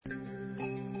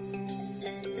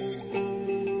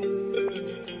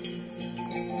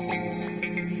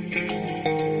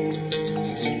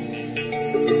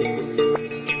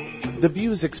The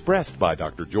views expressed by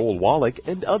Dr. Joel Wallach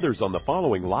and others on the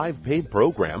following live paid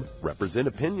program represent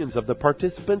opinions of the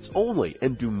participants only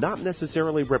and do not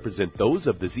necessarily represent those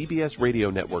of the ZBS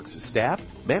Radio Network's staff,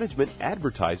 management,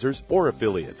 advertisers, or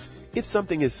affiliates. If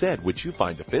something is said which you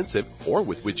find offensive or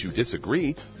with which you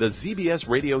disagree, the ZBS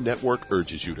Radio Network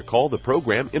urges you to call the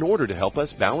program in order to help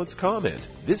us balance comment.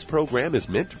 This program is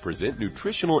meant to present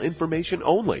nutritional information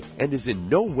only and is in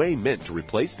no way meant to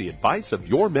replace the advice of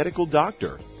your medical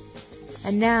doctor.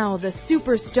 And now, the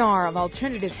superstar of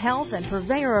alternative health and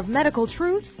purveyor of medical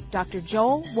truth, Dr.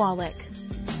 Joel Wallach.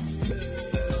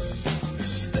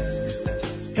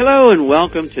 Hello and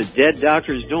welcome to Dead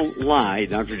Doctors Don't Lie.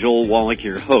 Dr. Joel Wallach,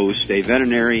 your host, a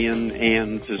veterinarian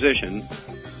and physician.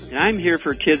 And I'm here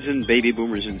for kids and baby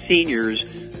boomers and seniors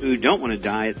who don't want to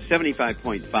die at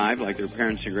 75.5 like their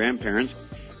parents and grandparents.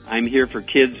 I'm here for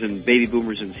kids and baby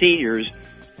boomers and seniors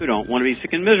who don't want to be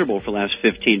sick and miserable for the last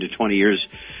 15 to 20 years.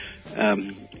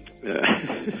 And,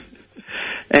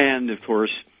 of course,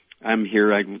 I'm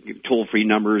here. I toll-free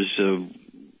numbers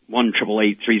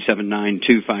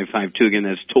 1-888-379-2552. Again,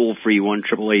 that's toll-free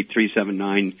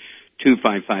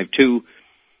 1-888-379-2552.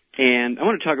 And I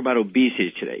want to talk about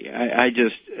obesity today. I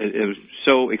just am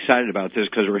so excited about this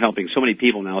because we're helping so many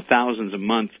people now. Thousands a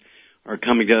month are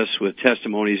coming to us with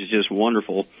testimonies. It's just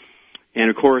wonderful. And,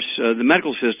 of course, the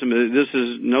medical system, this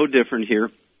is no different here.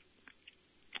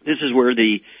 This is where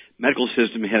the medical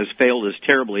system has failed us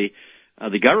terribly.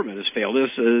 The government has failed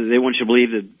us. They want you to believe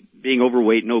that being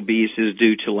overweight and obese is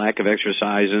due to lack of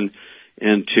exercise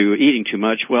and to eating too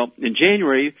much. Well, in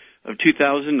January of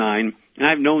 2009, and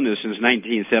I've known this since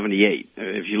 1978.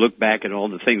 If you look back at all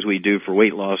the things we do for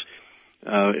weight loss,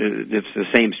 it's the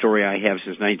same story I have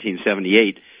since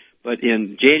 1978. But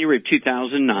in January of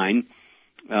 2009,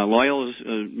 Loyola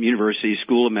University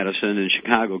School of Medicine in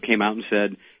Chicago came out and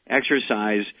said,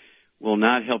 exercise will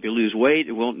not help you lose weight.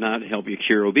 It will not help you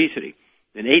cure obesity.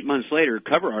 Then 8 months later, a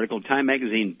cover article in Time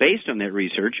magazine based on that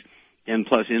research, and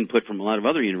plus input from a lot of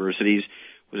other universities,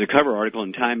 was a cover article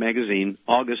in Time magazine,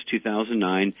 August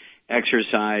 2009,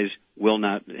 exercise will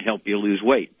not help you lose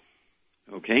weight.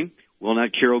 Okay? Will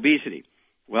not cure obesity.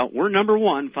 Well, we're number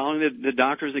one, following the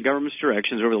doctors and the government's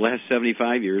directions over the last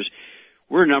 75 years.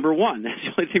 We're number one. That's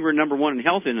the only thing we're number one in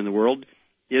health in the world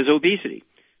is obesity.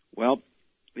 Well,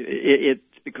 it's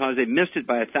because they missed it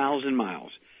by 1,000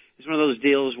 miles. It's one of those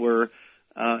deals where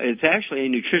it's actually a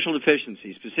nutritional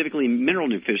deficiency, specifically mineral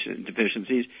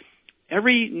deficiencies.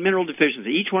 Every mineral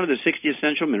deficiency, each one of the 60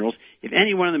 essential minerals, if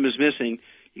any one of them is missing,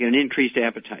 you get an increased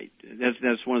appetite.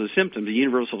 That's one of the symptoms, the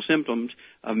universal symptoms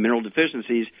of mineral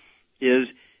deficiencies is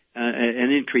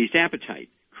an increased appetite,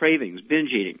 cravings,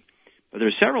 binge eating. But there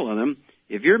are several of them.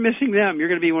 If you're missing them, you're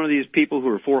going to be one of these people who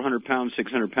are 400 pounds,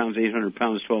 600 pounds, 800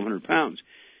 pounds, 1,200 pounds.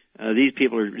 These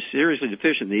people are seriously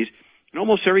deficient in these. In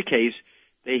almost every case,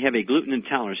 they have a gluten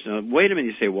intolerance. Now, wait a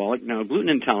minute, you say, Wallach. Now, gluten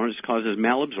intolerance causes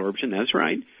malabsorption. That's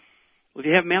right. Well, if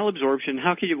you have malabsorption,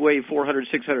 how can you weigh 400,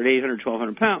 600, 800,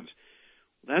 1,200 pounds?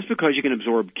 Well, that's because you can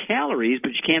absorb calories,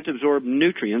 but you can't absorb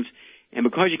nutrients. And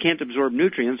because you can't absorb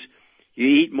nutrients, you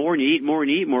eat more and you eat more and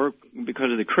you eat more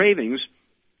because of the cravings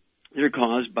that are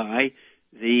caused by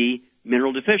the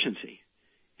mineral deficiency.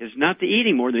 It's not the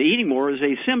eating more. The eating more is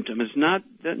a symptom. It's not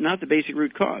the basic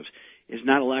root cause. It's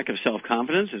not a lack of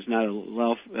self-confidence. It's not a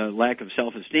lack of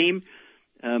self-esteem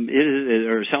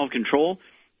or self-control.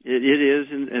 It is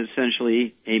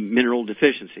essentially a mineral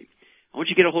deficiency. I want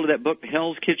you to get a hold of that book,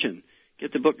 Hell's Kitchen.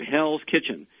 Get the book, Hell's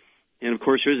Kitchen. And, of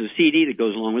course, there's a CD that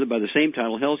goes along with it by the same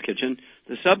title, Hell's Kitchen.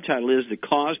 The subtitle is The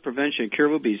Cause, Prevention, and Cure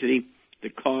of Obesity.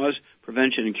 The Cause,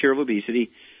 Prevention, and Cure of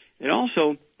Obesity. It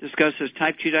also discusses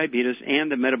type 2 diabetes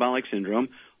and the metabolic syndrome,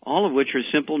 all of which are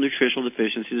simple nutritional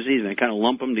deficiency diseases. And I kind of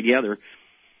lump them together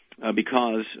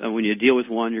because when you deal with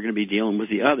one, you're going to be dealing with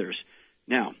the others.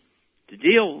 Now, to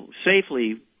deal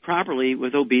safely, properly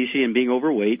with obesity and being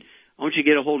overweight, I want you to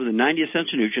get a hold of the 90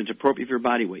 essential nutrients appropriate for your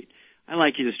body weight. I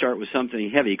like you to start with something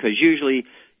heavy because usually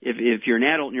if you're an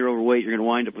adult and you're overweight, you're going to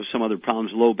wind up with some other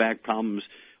problems, low back problems,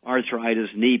 arthritis,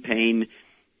 knee pain.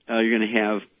 You're going to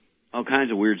have all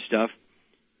kinds of weird stuff.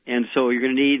 And so you're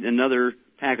going to need another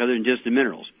pack other than just the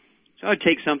minerals. So I'd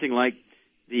take something like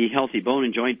the Healthy Bone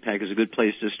and Joint Pack is a good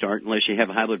place to start unless you have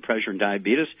high blood pressure and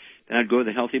diabetes. Then I'd go with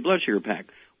the Healthy Blood Sugar Pack,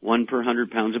 1 per 100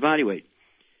 pounds of body weight.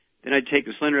 Then I'd take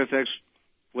the Slender FX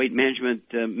weight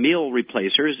management meal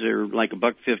replacers. They're like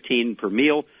 $1.15 per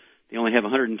meal. They only have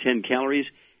 110 calories.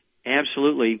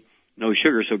 Absolutely no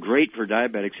sugar, so great for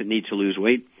diabetics that need to lose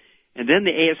weight. And then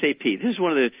the ASAP. This is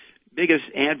one of the biggest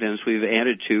advents we've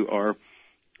added to our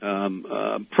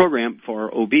program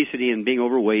for obesity and being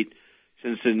overweight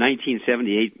since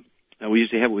 1978. we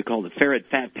used to have what we call the Ferret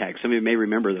Fat Pack. Some of you may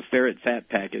remember the Ferret Fat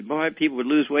Pack. And boy, people would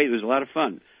lose weight. It was a lot of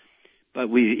fun. But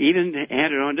we even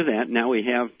added on to that. Now we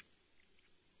have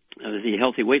the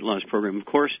Healthy Weight Loss Program, of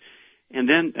course, and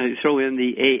then throw in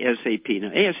the ASAP.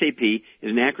 Now, ASAP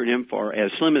is an acronym for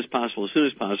as slim as possible, as soon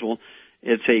as possible.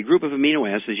 It's a group of amino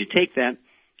acids. You take that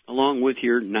along with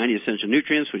your 90 essential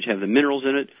nutrients, which have the minerals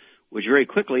in it, which very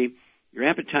quickly your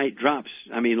appetite drops.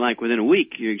 I mean, like within a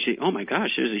week, you say, oh my gosh,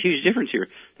 there's a huge difference here.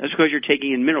 That's because you're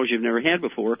taking in minerals you've never had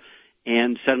before,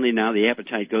 and suddenly now the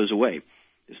appetite goes away.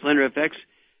 The Slender FX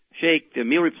Shake, the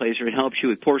meal replacer, it helps you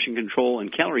with portion control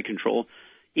and calorie control.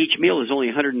 Each meal is only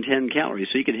 110 calories,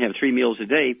 so you can have 3 meals a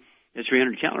day, that's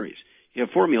 300 calories. You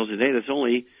have 4 meals a day, that's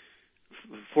only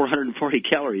 440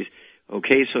 calories.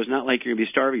 Okay, so it's not like you're going to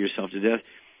be starving yourself to death.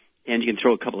 And you can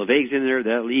throw a couple of eggs in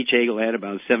there. Each egg will add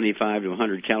about 75 to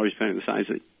 100 calories, depending on the size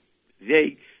of the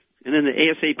egg. And then the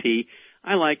ASAP,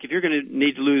 I like, if you're going to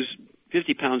need to lose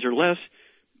 50 pounds or less,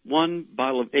 1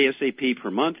 bottle of ASAP per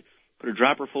month. Put a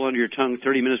dropper full under your tongue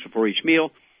 30 minutes before each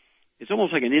meal. It's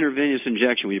almost like an intravenous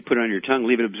injection. When you put it on your tongue,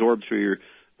 leave it absorb through your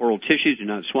oral tissues. Do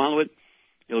not swallow it.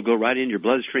 It'll go right into your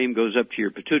bloodstream, goes up to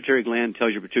your pituitary gland,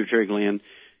 tells your pituitary gland,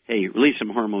 hey, release some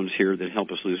hormones here that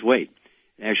help us lose weight.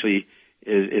 It actually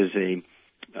is a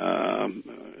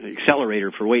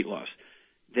accelerator for weight loss.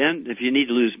 Then, if you need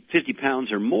to lose 50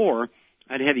 pounds or more,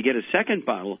 I'd have you get a second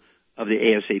bottle of the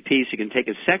ASAP so you can take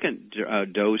a second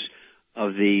dose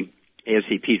of the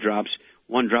ASAP drops,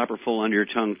 1 dropper full under your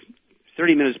tongue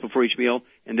 30 minutes before each meal,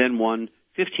 and then 1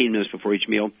 15 minutes before each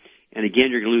meal. And again,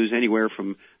 you're going to lose anywhere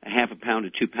from a half a pound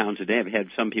to 2 pounds a day. I've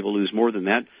had some people lose more than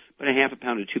that, but a half a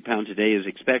pound to 2 pounds a day is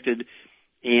expected.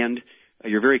 And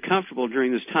you're very comfortable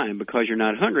during this time because you're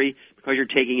not hungry, because you're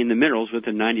taking in the minerals with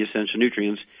the 90 essential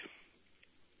nutrients.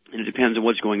 And it depends on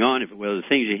what's going on. What are the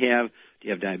things you have? Do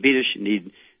you have diabetes? You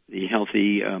need the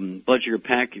healthy blood sugar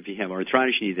pack. If you have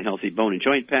arthritis, you need the healthy bone and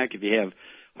joint pack. If you have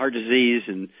heart disease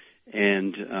and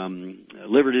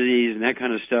liver disease and that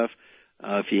kind of stuff,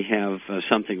 if you have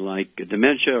something like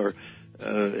dementia, or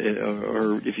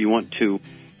if you want to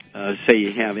say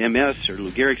you have MS or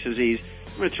Lou Gehrig's disease,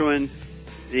 I'm going to throw in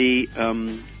the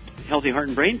healthy heart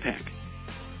and brain pack.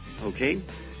 Okay,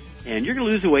 and you're going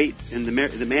to lose the weight. And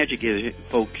the magic is,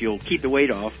 folks, you'll keep the weight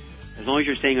off as long as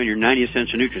you're staying on your 90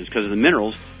 essential nutrients, because the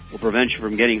minerals will prevent you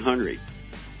from getting hungry.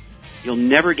 You'll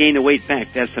never gain the weight back.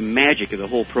 That's the magic of the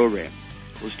whole program.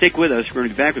 Well, stick with us. We're going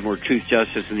to be back with more Truth,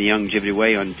 Justice, and the Youngevity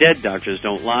Way on Dead Doctors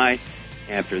Don't Lie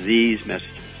after these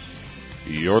messages.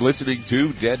 You're listening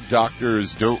to Dead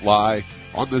Doctors Don't Lie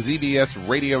on the ZBS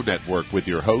Radio Network with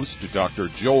your host, Dr.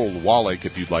 Joel Wallach.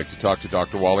 If you'd like to talk to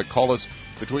Dr. Wallach, call us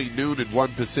between noon and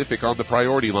 1 Pacific on the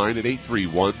priority line at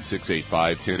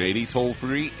 831-685-1080, toll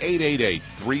free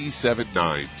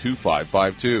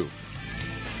 888-379-2552.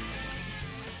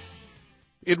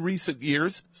 In recent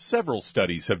years, several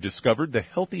studies have discovered the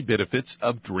healthy benefits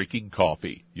of drinking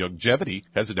coffee. Youngevity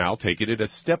has now taken it a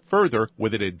step further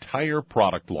with an entire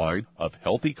product line of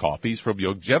healthy coffees from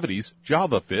Youngevity's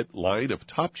JavaFit line of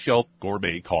top-shelf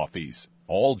gourmet coffees.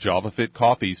 All JavaFit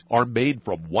coffees are made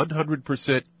from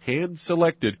 100%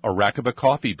 hand-selected Arabica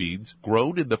coffee beans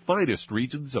grown in the finest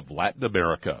regions of Latin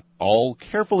America, all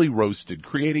carefully roasted,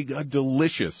 creating a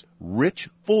delicious, rich,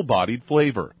 full-bodied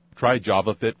flavor. Try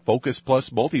JavaFit Focus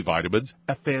Plus Multivitamins,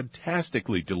 a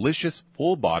fantastically delicious,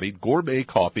 full-bodied gourmet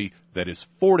coffee that is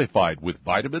fortified with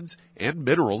vitamins and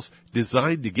minerals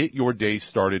designed to get your day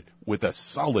started with a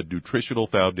solid nutritional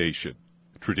foundation.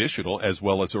 Traditional as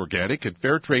well as organic and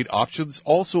fair trade options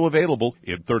also available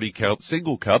in 30-count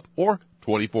single cup or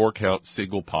 24-count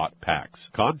single pot packs.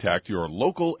 Contact your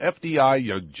local FDI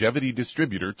Youngevity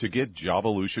distributor to get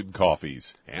Javalution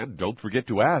coffees. And don't forget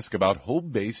to ask about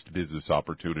home-based business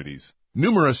opportunities.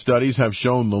 Numerous studies have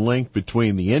shown the link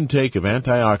between the intake of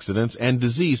antioxidants and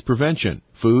disease prevention.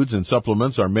 Foods and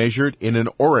supplements are measured in an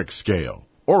ORAC scale.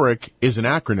 ORAC is an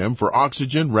acronym for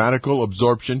Oxygen Radical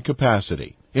Absorption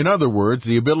Capacity. In other words,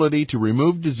 the ability to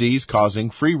remove disease-causing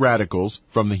free radicals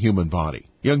from the human body.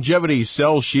 Youngevity's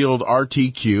Cell Shield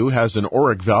RTQ has an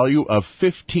ORAC value of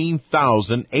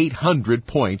 15,800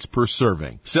 points per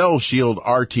serving. Cell Shield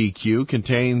RTQ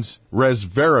contains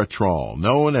resveratrol,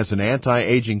 known as an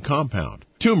anti-aging compound.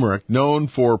 Turmeric, known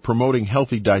for promoting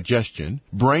healthy digestion,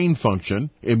 brain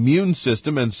function, immune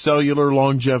system, and cellular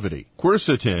longevity.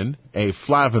 Quercetin, a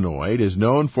flavonoid, is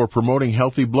known for promoting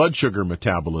healthy blood sugar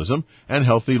metabolism and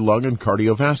healthy lung and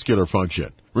cardiovascular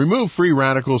function. Remove free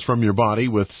radicals from your body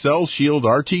with Cell Shield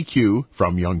RTQ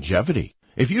from Youngevity.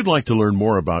 If you'd like to learn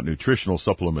more about nutritional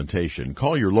supplementation,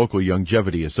 call your local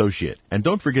Youngevity associate. And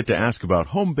don't forget to ask about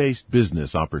home-based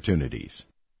business opportunities.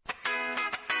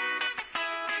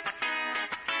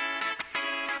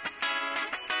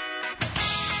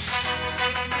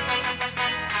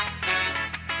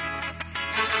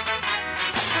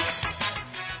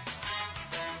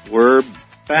 We're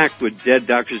back with Dead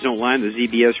Doctors Don't Lie on the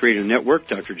ZBS Radio Network.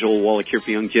 Dr. Joel Wallach here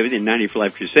for Longevity and 90 for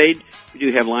Life Crusade. We do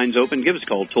have lines open. Give us a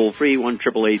call toll-free,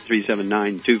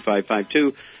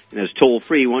 1-888-379-2552. And that's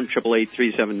toll-free,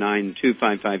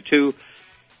 1-888-379-2552.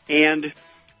 And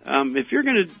if you're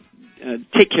going to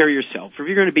take care of yourself, if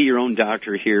you're going to be your own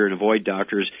doctor here and avoid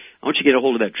doctors, I want you to get a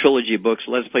hold of that trilogy of books,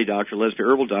 Let's Play Doctor, Let's Play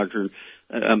Herbal Doctor,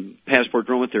 Passport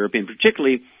Aromatherapy, and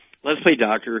particularly Let's Play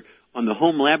Doctor on the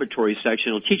home laboratory section.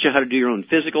 It'll teach you how to do your own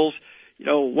physicals. You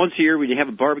know, once a year when you have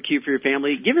a barbecue for your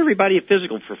family, give everybody a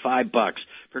physical for $5.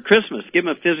 For Christmas, give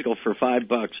them a physical for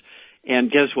 $5.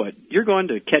 And guess what? You're going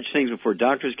to catch things before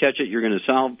doctors catch it. You're going to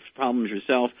solve problems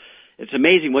yourself. It's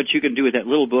amazing what you can do with that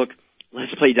little book,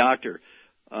 Let's Play Doctor.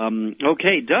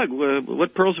 Okay, Doug,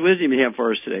 what pearls of wisdom do you have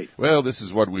for us today? Well, this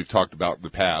is one we've talked about in the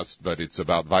past, but it's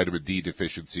about vitamin D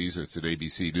deficiencies. It's an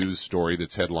ABC News story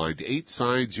that's headlined, 8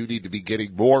 Signs You Need to Be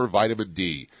Getting More Vitamin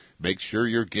D. Make sure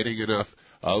you're getting enough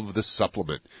of the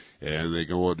supplement. And they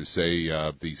go on to say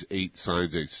these 8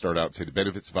 signs, they start out and say the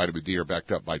benefits of vitamin D are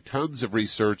backed up by tons of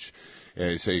research. And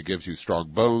they say it gives you strong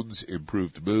bones,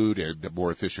 improved mood, and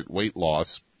more efficient weight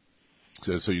loss.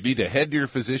 So you need to head to your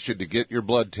physician to get your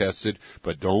blood tested,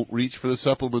 but don't reach for the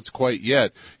supplements quite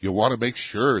yet. You'll want to make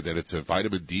sure that it's a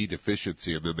vitamin D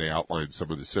deficiency, and then they outline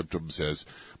some of the symptoms as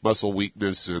muscle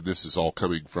weakness, and this is all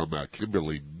coming from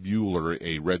Kimberly Mueller,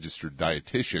 a registered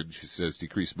dietitian. She says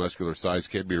decreased muscular size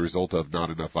can be a result of not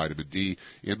enough vitamin D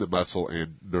in the muscle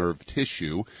and nerve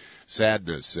tissue.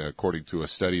 Sadness, according to a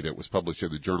study that was published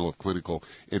in the Journal of Clinical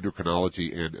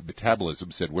Endocrinology and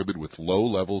Metabolism, said women with low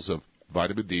levels of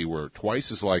vitamin D were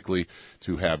twice as likely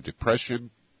to have depression,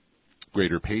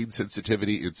 greater pain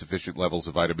sensitivity. Insufficient levels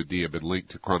of vitamin D have been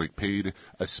linked to chronic pain,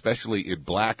 especially in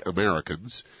black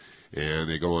Americans. And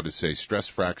they go on to say stress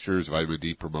fractures. Vitamin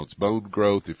D promotes bone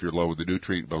growth. If you're low in the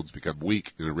nutrient, bones become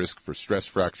weak, and the risk for stress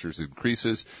fractures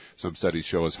increases. Some studies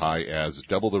show as high as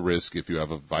double the risk if you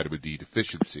have a vitamin D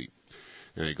deficiency.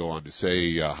 And they go on to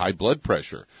say high blood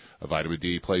pressure. Vitamin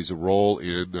D plays a role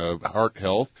in heart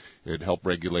health and help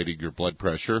regulating your blood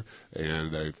pressure.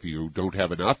 And if you don't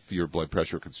have enough, your blood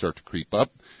pressure can start to creep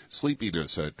up.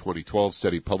 Sleepiness, a 2012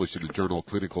 study published in the Journal of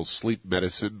Clinical Sleep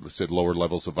Medicine said lower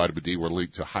levels of vitamin D were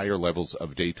linked to higher levels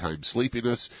of daytime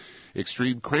sleepiness.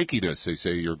 Extreme crankiness, they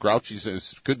say your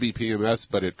grouchiness could be PMS,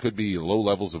 but it could be low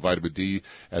levels of vitamin D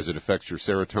as it affects your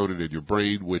serotonin in your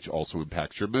brain, which also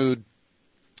impacts your mood.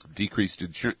 Decreased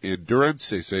endurance,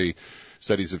 they say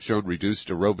studies have shown reduced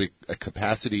aerobic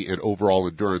capacity and overall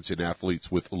endurance in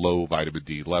athletes with low vitamin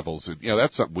D levels. And,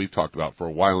 that's something we've talked about for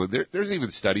a while. And there's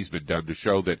even studies been done to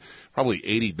show that probably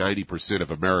 80-90% of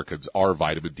Americans are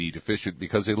vitamin D deficient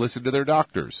because they listen to their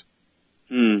doctors.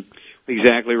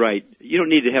 Exactly right. You don't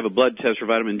need to have a blood test for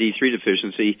vitamin D3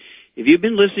 deficiency. If you've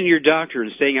been listening to your doctor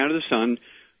and staying out of the sun,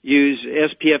 use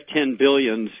SPF 10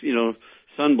 billions,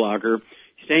 sun blocker,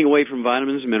 staying away from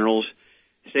vitamins and minerals,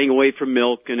 staying away from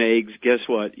milk and eggs. Guess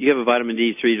what? You have a vitamin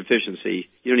D3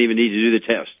 deficiency. You don't even need to do the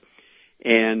test.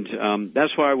 And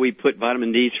that's why we put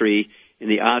vitamin D3 in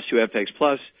the OsteoFX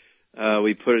Plus.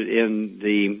 We put it in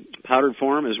the powdered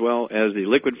form as well as the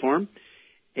liquid form.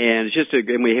 And it's just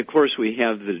and we have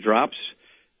the drops,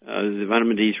 the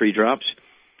vitamin D3 drops.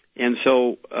 And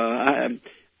so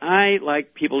I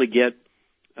like people to get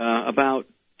about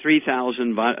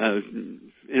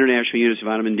 3,000 international units of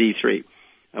vitamin D3.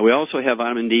 We also have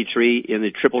vitamin D3 in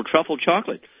the triple truffle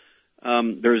chocolate.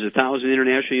 There's 1,000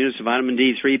 international units of vitamin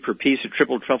D3 per piece of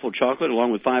triple truffle chocolate,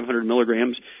 along with 500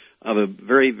 milligrams of a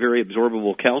very, very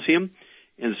absorbable calcium.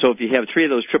 And so if you have 3 of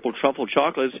those triple truffle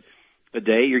chocolates a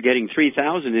day, you're getting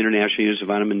 3,000 international units of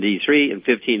vitamin D3 and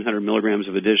 1,500 milligrams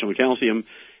of additional calcium.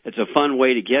 It's a fun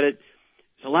way to get it.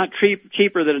 It's a lot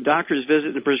cheaper than a doctor's visit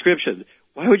and a prescription.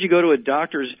 Why would you go to a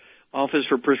doctor's office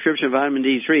for prescription of vitamin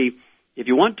D3? If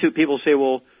you want to, people say,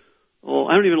 well,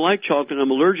 I don't even like chocolate,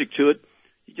 I'm allergic to it.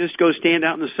 You just go stand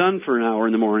out in the sun for an hour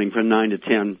in the morning from 9 to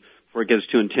 10 before it gets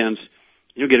too intense.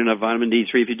 You'll get enough vitamin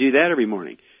D3 if you do that every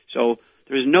morning. So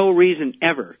there's no reason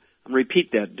ever, I'm going to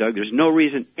repeat that, Doug, there's no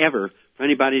reason ever for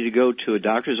anybody to go to a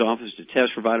doctor's office to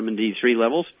test for vitamin D3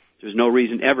 levels. There's no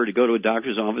reason ever to go to a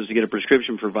doctor's office to get a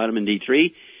prescription for vitamin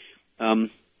D3.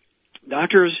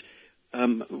 Doctors,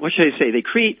 what should I say, they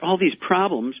create all these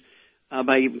problems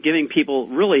by giving people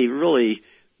really, really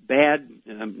bad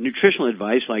nutritional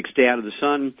advice like stay out of the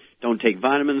sun, don't take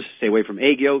vitamins, stay away from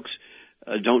egg yolks,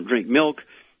 don't drink milk,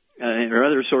 or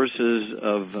other sources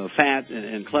of fat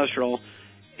and cholesterol.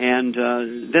 And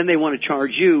then they want to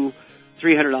charge you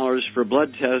 $300 for a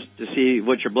blood test to see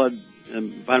what your blood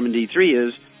vitamin D3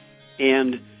 is,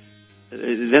 and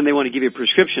then they want to give you a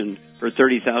prescription for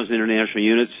 30,000 international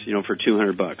units, for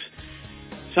 $200.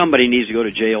 Somebody needs to go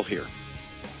to jail here.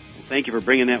 Well, thank you for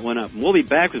bringing that one up. And we'll be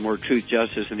back with more Truth,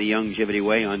 Justice, and the Youngevity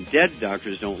Way on Dead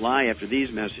Doctors Don't Lie after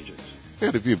these messages.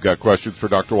 And if you've got questions for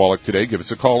Dr. Wallach today, give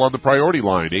us a call on the priority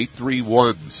line,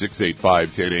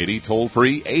 831-685-1080, toll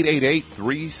free,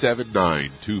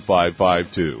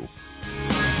 888-379-2552.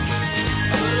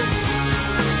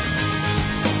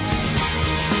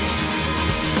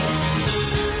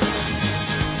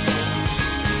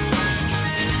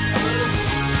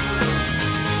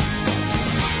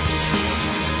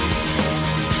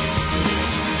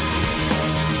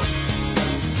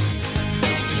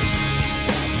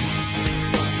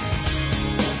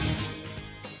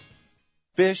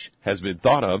 Fish has been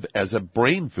thought of as a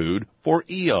brain food for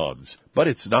eons, but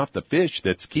it's not the fish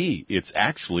that's key. It's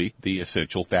actually the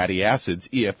essential fatty acids,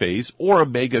 EFAs, or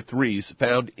omega-3s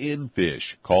found in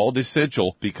fish, called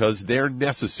essential because they're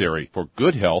necessary for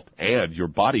good health and your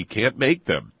body can't make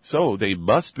them. So they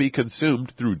must be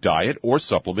consumed through diet or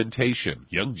supplementation.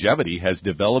 Youngevity has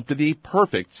developed the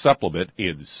perfect supplement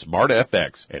in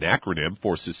SmartFX, an acronym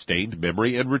for Sustained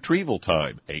Memory and Retrieval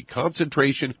Time, a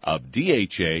concentration of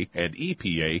DHA and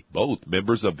EPA, both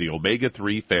members of the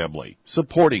omega-3 family,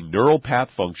 supporting neural path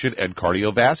function and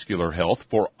cardiovascular health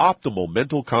for optimal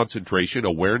mental concentration,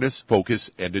 awareness,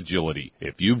 focus, and agility.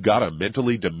 If you've got a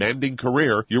mentally demanding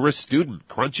career, you're a student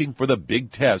crunching for the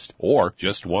big test, or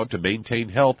just want to maintain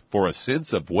health for a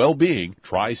sense of well-being,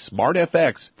 try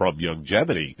SmartFX from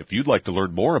Youngevity. If you'd like to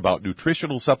learn more about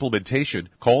nutritional supplementation,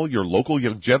 call your local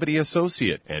Youngevity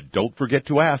associate, and don't forget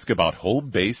to ask about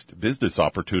home-based business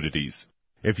opportunities.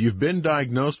 If you've been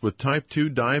diagnosed with type 2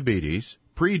 diabetes,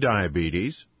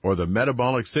 prediabetes, or the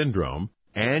metabolic syndrome,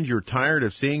 and you're tired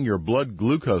of seeing your blood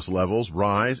glucose levels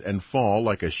rise and fall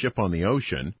like a ship on the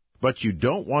ocean, but you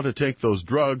don't want to take those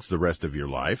drugs the rest of your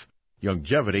life,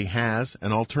 Youngevity has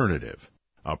an alternative.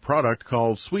 A product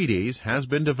called Sweeties has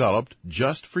been developed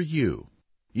just for you.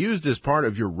 Used as part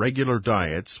of your regular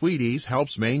diet, Sweeties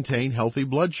helps maintain healthy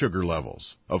blood sugar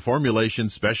levels, a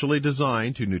formulation specially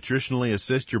designed to nutritionally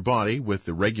assist your body with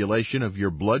the regulation of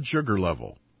your blood sugar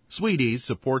level. Sweeties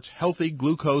supports healthy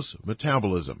glucose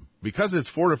metabolism because it's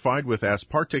fortified with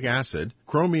aspartic acid,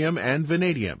 chromium, and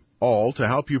vanadium, all to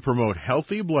help you promote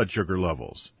healthy blood sugar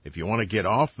levels. If you want to get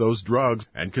off those drugs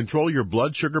and control your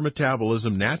blood sugar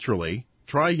metabolism naturally,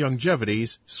 try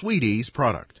Youngevity's Sweeties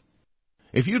product.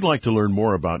 If you'd like to learn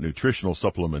more about nutritional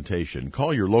supplementation,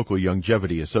 call your local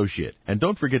Youngevity associate, and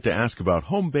don't forget to ask about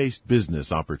home-based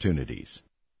business opportunities.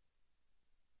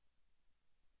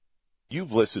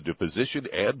 You've listened to physician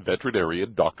and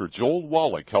veterinarian Dr. Joel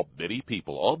Wallach help many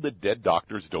people on the Dead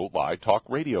Doctors Don't Lie talk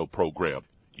radio program.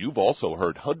 You've also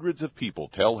heard hundreds of people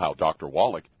tell how Dr.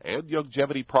 Wallach and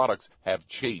Youngevity products have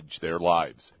changed their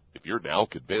lives. If you're now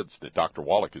convinced that Dr.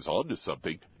 Wallach is onto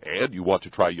something and you want to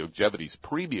try Youngevity's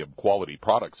premium quality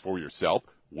products for yourself,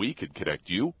 we can connect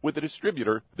you with a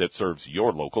distributor that serves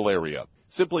your local area.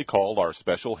 Simply call our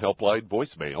special helpline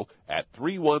voicemail at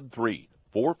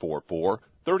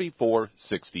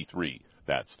 313-444-3463.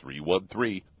 That's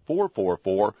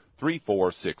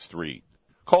 313-444-3463.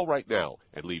 Call right now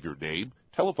and leave your name,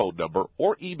 telephone number,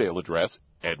 or email address,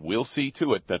 and we'll see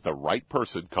to it that the right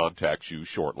person contacts you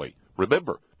shortly.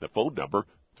 Remember, the phone number,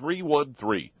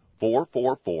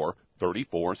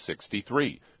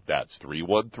 313-444-3463. That's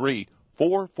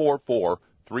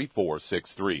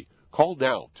 313-444-3463. Call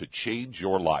now to change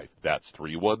your life. That's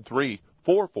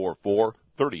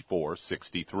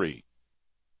 313-444-3463.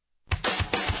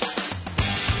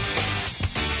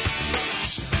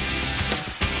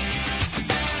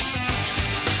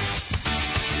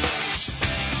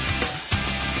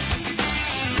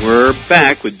 We're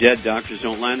back with Dead Doctors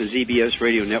Don't Lie on the ZBS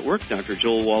Radio Network. Dr.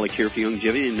 Joel Wallach here for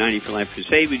Youngevity and 90 for Life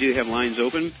Crusade. We do have lines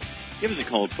open. Give us a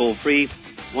call toll free,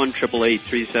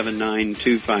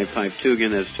 1-888-379-2552.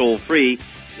 Again, that's toll free,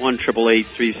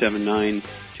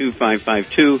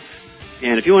 1-888-379-2552.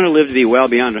 And if you want to live to be well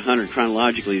beyond 100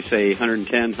 chronologically, say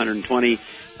 110, 120,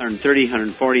 130,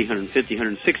 140, 150,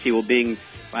 160, well, being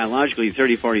biologically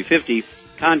 30, 40, 50,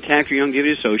 contact your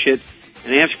Youngevity associate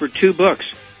and ask for 2 books.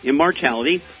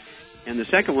 Immortality, and the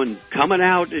second one coming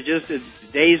out just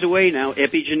days away now,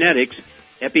 Epigenetics,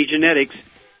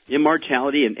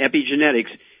 Immortality and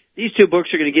Epigenetics. These 2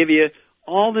 books are going to give you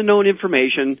all the known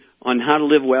information on how to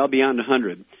live well beyond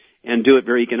 100 and do it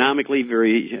very economically,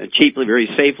 very cheaply, very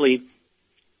safely.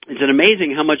 It's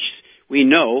amazing how much we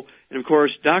know, and of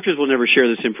course, doctors will never share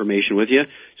this information with you.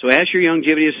 So ask your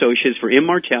Youngevity associates for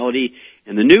Immortality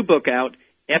and the new book out,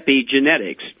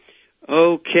 Epigenetics.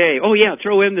 Okay. Oh, yeah,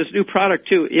 throw in this new product,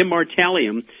 too,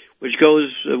 Immortalium, which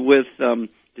goes with the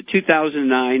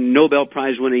 2009 Nobel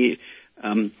Prize-winning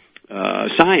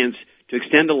science to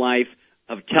extend the life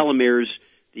of telomeres,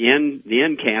 the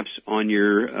end caps on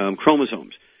your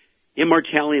chromosomes.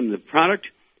 Immortalium, the product,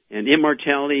 and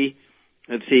Immortality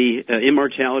and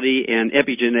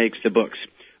Epigenetics, the books.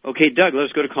 Okay, Doug,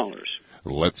 let's go to callers.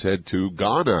 Let's head to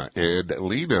Ghana. And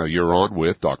Lena, you're on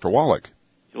with Dr. Wallach.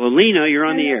 Well, Lena, you're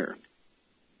on the air.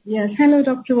 Yes. Hello,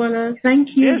 Dr. Wallach. Thank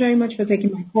you very much for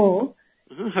taking my call.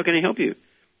 How can I help you?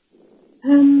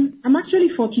 I'm actually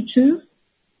 42,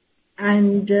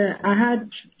 and I had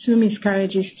 2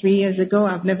 miscarriages 3 years ago.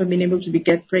 I've never been able to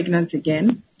get pregnant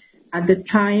again. At the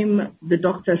time, the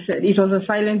doctor said it was a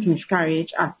silent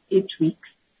miscarriage at 8 weeks,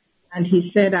 and he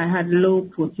said I had low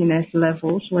proteinase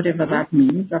levels, whatever that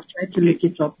means. I've tried to look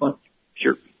it up, but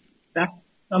that's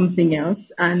something else.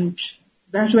 And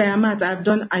that's where I'm at. I've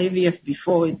done IVF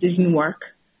before. It didn't work.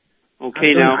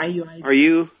 Okay, now, are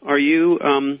you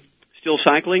still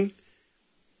cycling?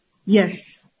 Yes.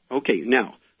 Okay,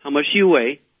 now, how much do you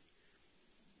weigh?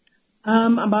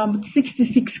 About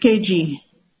 66 kg.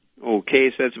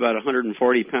 Okay, so that's about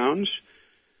 140 pounds?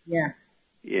 Yeah.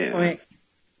 Yeah. Correct.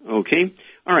 Okay.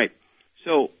 All right.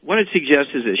 So what I'd suggest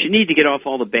is this. You need to get off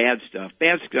all the bad stuff.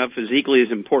 Bad stuff is equally as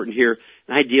important here,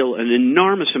 and I deal an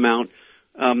enormous amount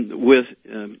with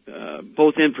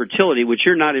both infertility, which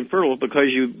you're not infertile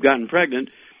because you've gotten pregnant,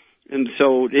 and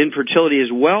so infertility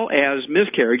as well as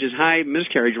miscarriages, high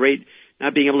miscarriage rate,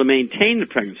 not being able to maintain the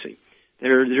pregnancy.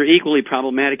 They're equally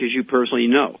problematic, as you personally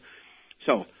know.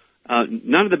 So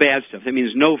none of the bad stuff. That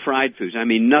means no fried foods. I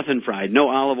mean nothing fried. No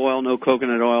olive oil, no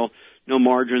coconut oil, no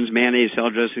margarines, mayonnaise,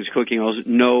 salad dressings, cooking oils,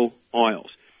 no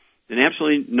oils. And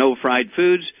absolutely no fried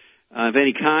foods of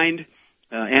any kind.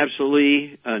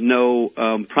 Absolutely no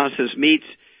processed meats.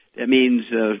 That means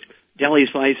deli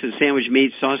slices, sandwich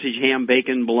meats, sausage, ham,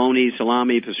 bacon, bologna,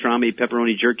 salami, pastrami,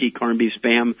 pepperoni, jerky, corned beef,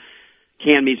 Spam,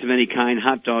 canned meats of any kind,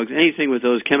 hot dogs, anything with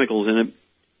those chemicals in it,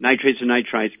 nitrates and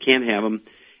nitrites, can't have them.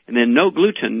 And then no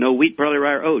gluten, no wheat, barley,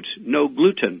 rye, or oats. No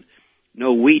gluten,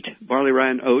 no wheat, barley,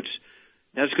 rye, and oats.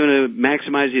 That's going to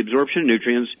maximize the absorption of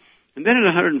nutrients. And then at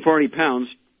 140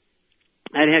 pounds,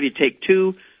 I'd have you take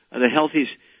 2 of the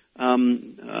healthiest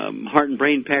heart and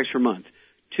brain packs per month.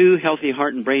 2 healthy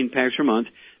heart and brain packs per month.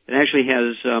 It actually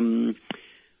has,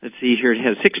 let's see here, it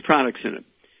has 6 products in it.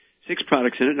 6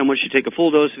 products in it. And I want you to take a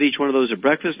full dose of each one of those at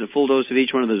breakfast and a full dose of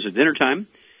each one of those at dinner time.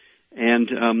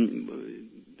 And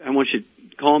I want you to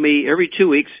call me every 2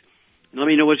 weeks and let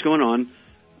me know what's going on.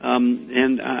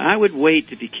 And I would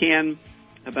wait, if you can,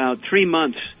 about 3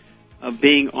 months of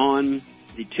being on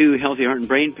the 2 healthy heart and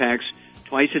brain packs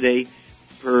twice a day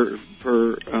so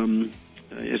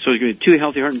it's going to be 2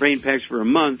 healthy heart and brain packs for a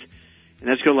month, and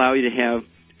that's going to allow you to have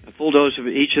a full dose of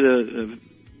each of the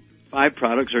 5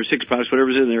 products or 6 products,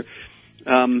 whatever's in there.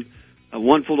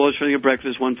 1 full dose for your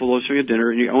breakfast, 1 full dose for your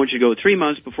dinner, and I want you to go 3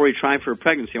 months before you try for a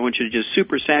pregnancy. I want you to just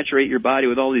super saturate your body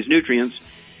with all these nutrients.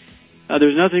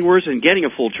 There's nothing worse than getting a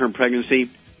full-term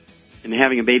pregnancy and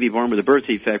having a baby born with a birth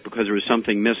defect because there was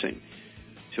something missing.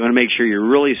 So you want to make sure you're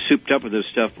really souped up with this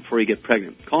stuff before you get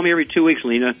pregnant. Call me every 2 weeks,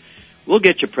 Lena. We'll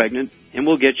get you pregnant, and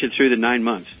we'll get you through the 9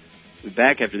 months. We'll be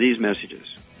back after these messages.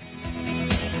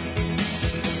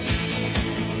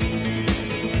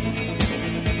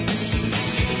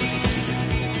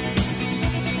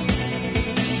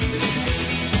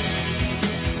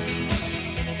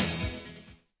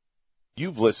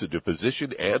 You've listened to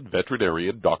physician and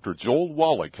veterinarian Dr. Joel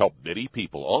Wallach help many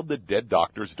people on the Dead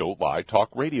Doctors Don't Lie talk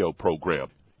radio program.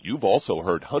 You've also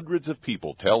heard hundreds of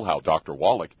people tell how Dr.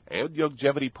 Wallach and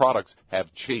Youngevity products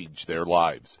have changed their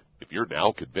lives. If you're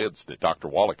now convinced that Dr.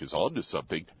 Wallach is onto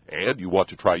something and you want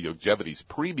to try Youngevity's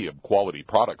premium quality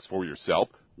products for yourself,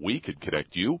 we can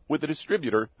connect you with a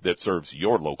distributor that serves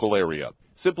your local area.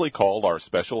 Simply call our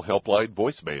special helpline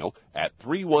voicemail at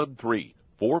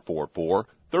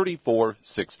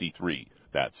 313-444-3463.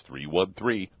 That's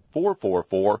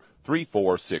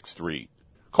 313-444-3463.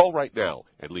 Call right now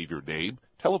and leave your name,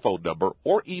 telephone number,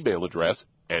 or email address,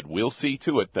 and we'll see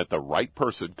to it that the right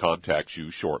person contacts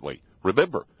you shortly.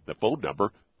 Remember, the phone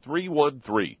number,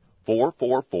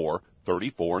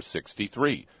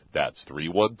 313-444-3463. That's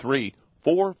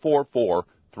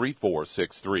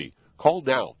 313-444-3463. Call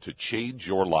now to change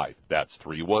your life. That's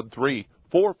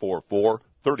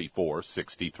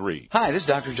 313-444-3463. Hi, this is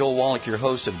Dr. Joel Wallach, your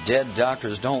host of Dead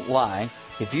Doctors Don't Lie.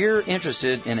 If you're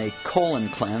interested in a colon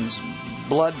cleanse,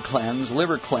 blood cleanse,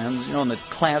 liver cleanse, in the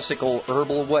classical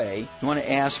herbal way, you want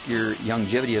to ask your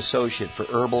Youngevity associate for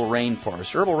Herbal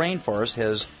Rainforest. Herbal Rainforest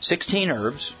has 16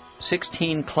 herbs,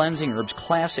 16 cleansing herbs,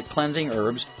 classic cleansing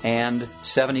herbs, and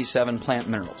 77 plant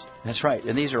minerals. That's right,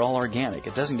 and these are all organic.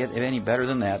 It doesn't get any better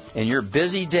than that. In your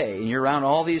busy day, and you're around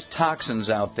all these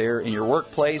toxins out there, in your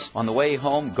workplace, on the way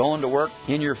home, going to work,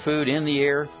 in your food, in the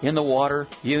air, in the water,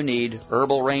 you need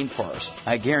Herbal Rainforest.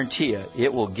 I guarantee you,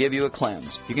 it will give you a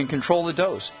cleanse. You can control the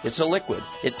dose. It's a liquid.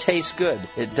 It tastes good.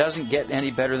 It doesn't get any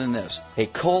better than this. A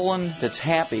colon that's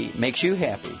happy makes you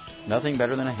happy. Nothing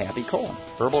better than a happy colon.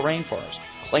 Herbal Rainforest.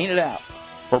 Clean it out.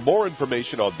 For more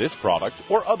information on this product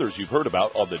or others you've heard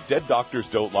about on the Dead Doctors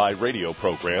Don't Lie radio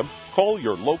program, call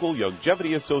your local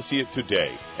Youngevity associate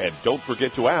today. And don't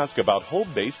forget to ask about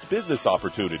home-based business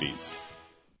opportunities.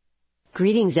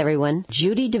 Greetings, everyone.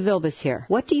 Judy DeVilbus here.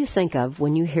 What do you think of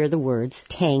when you hear the words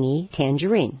tangy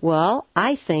tangerine? Well,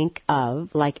 I think of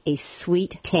like a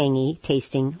sweet, tangy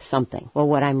tasting something. Well,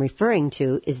 what I'm referring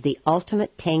to is the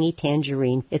Ultimate Tangy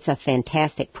Tangerine. It's a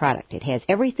fantastic product. It has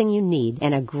everything you need,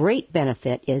 and a great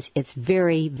benefit is it's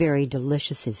very, very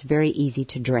delicious. It's very easy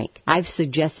to drink. I've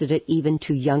suggested it even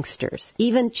to youngsters.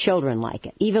 Even children like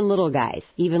it. Even little guys.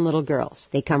 Even little girls.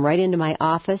 They come right into my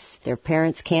office. Their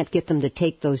parents can't get them to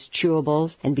take those chewables,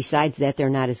 and besides that, they're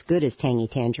not as good as Tangy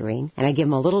Tangerine. And I give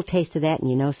them a little taste of that,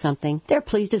 and you know something? They're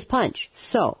pleased as punch.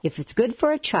 So, if it's good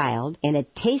for a child and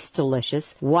it tastes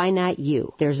delicious, why not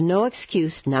you? There's no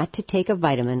excuse not to take a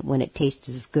vitamin when it tastes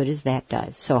as good as that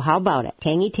does. So how about it?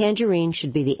 Tangy Tangerine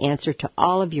should be the answer to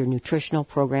all of your nutritional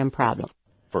program problems.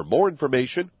 For more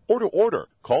information or to order,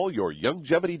 call your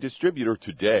Youngevity distributor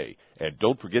today. And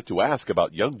don't forget to ask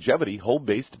about Youngevity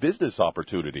home-based business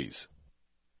opportunities.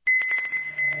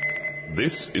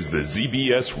 This is the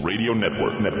ZBS Radio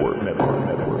Network.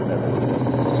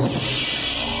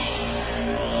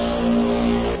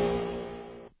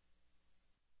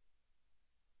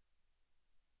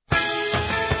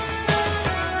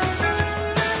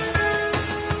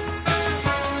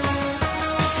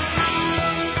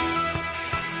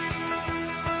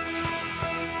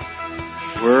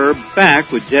 We're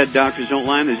back with Dead Doctors Don't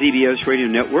Lie on the ZBS Radio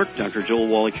Network. Dr. Joel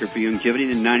Wallach here for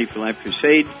Youngevity and the 90 for Life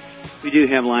Crusade. We do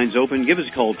have lines open. Give us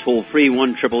a call toll-free,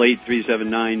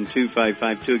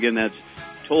 1-888-379-2552. Again, that's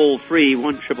toll-free,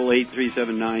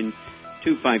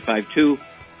 1-888-379-2552.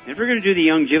 And if we're going to do the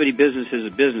Youngevity business as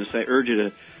a business, I urge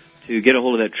you to get a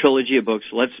hold of that trilogy of books,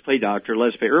 Let's Play Doctor,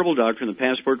 Let's Play Herbal Doctor, and the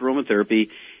Passport to Aromatherapy,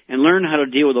 and learn how to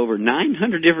deal with over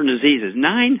 900 different diseases.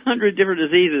 900 different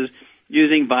diseases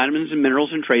using vitamins and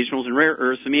minerals and trace minerals and rare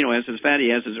earths, amino acids,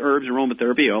 fatty acids, herbs, and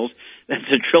aromatherapy oils. That's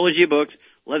a trilogy of books.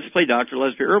 Let's Play Doctor,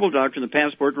 Let's Play Herbal Doctor, and the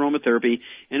Passport to Aromatherapy.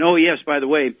 And oh yes, by the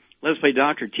way, Let's Play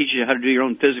Doctor teaches you how to do your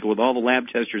own physical with all the lab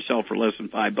tests yourself for less than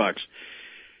 $5.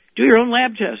 Do your own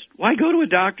lab test. Why go to a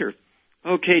doctor?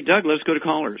 Okay, Doug, let's go to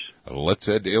callers. Let's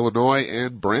head to Illinois,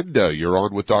 and Brenda, you're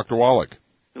on with Dr. Wallach.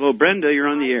 Hello, Brenda, you're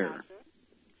on the air.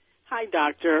 Hi,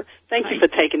 Doctor. Thank you for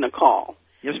taking the call.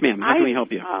 Yes, ma'am. How can we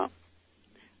help you?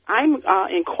 I'm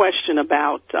in question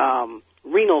about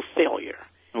renal failure.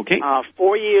 Okay.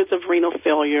 4 years of renal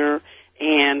failure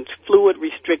and fluid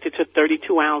restricted to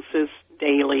 32 ounces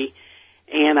daily.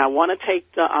 And I want to take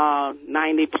the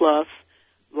 90-plus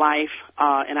life,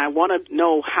 and I want to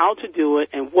know how to do it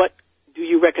and what do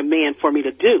you recommend for me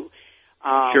to do.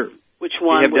 Sure. Which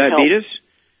one would help? You have diabetes?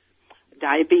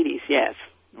 Diabetes, yes.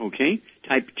 Okay.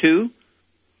 Type 2?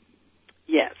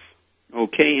 Yes.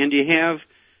 Okay. And do you have,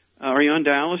 are you on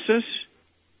dialysis?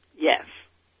 Yes.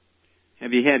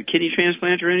 Have you had kidney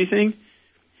transplant or anything?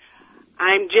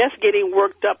 I'm just getting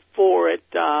worked up for it,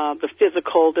 the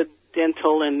physical, the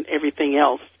dental, and everything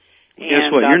else.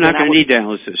 Guess what? You're not going to need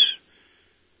dialysis.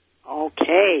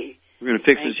 Okay. We're going to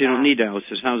fix this. You don't need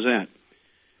dialysis. How's that?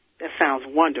 That sounds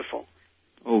wonderful.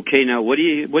 Okay. Now, what do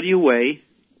you weigh?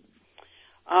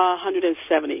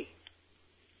 170.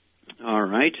 All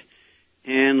right.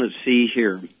 And let's see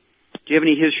here. Do you have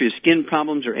any history of skin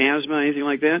problems or asthma, anything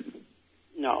like that?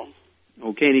 No.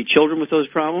 Okay. Any children with those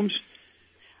problems?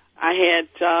 I had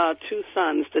 2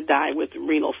 sons that died with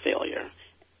renal failure.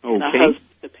 Okay. And a husband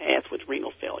that passed with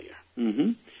renal failure.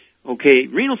 Mm-hmm. Okay.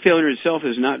 Renal failure itself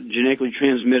is not genetically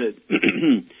transmitted.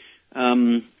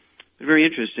 Very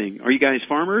interesting. Are you guys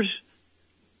farmers?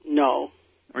 No.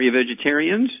 Are you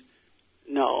vegetarians?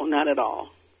 No, not at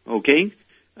all. Okay.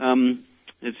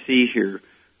 Let's see here.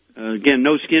 Again,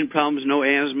 no skin problems, no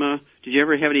asthma. Did you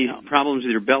ever have any problems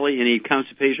with your belly, any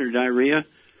constipation or diarrhea?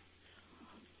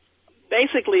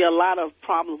 Basically, a lot of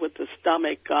problems with the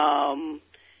stomach,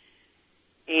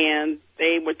 and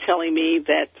they were telling me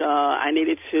that I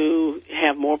needed to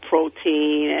have more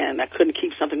protein, and I couldn't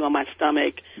keep something on my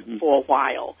stomach for a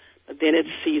while. But then it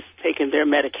ceased taking their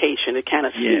medication. It kind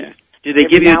of ceased. Yeah. Did they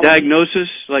give you a diagnosis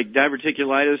like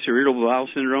diverticulitis or irritable bowel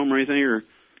syndrome or anything? Or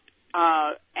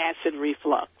acid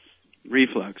reflux.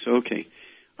 Reflux, okay.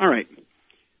 All right.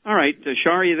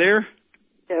 Shar, are you there?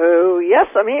 Oh, yes,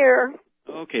 I'm here.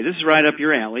 Okay, this is right up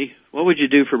your alley. What would you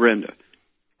do for Brenda?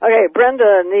 Okay,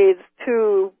 Brenda needs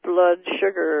 2 blood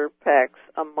sugar packs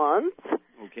a month.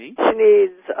 Okay. She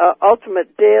needs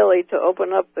Ultimate Daily to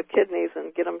open up the kidneys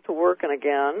and get them to working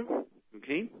again.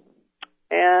 Okay.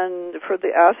 And for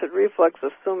the acid reflux,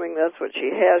 assuming that's what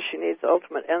she has, she needs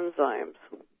Ultimate Enzymes.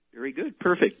 Very good.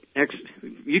 Perfect.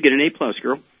 You get an A+,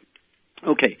 girl.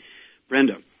 Okay.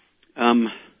 Brenda,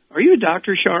 are you a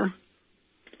doctor, Shar?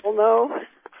 Well, no.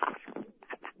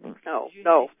 No.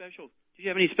 Did you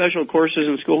have any special courses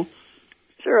in school?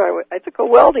 Sure, I took a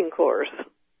welding course.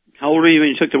 How old were you when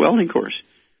you took the welding course?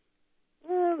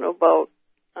 I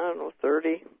don't know,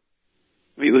 30.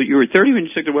 You were 30 when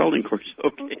you took the welding course.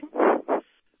 Okay.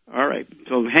 All right.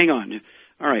 So hang on.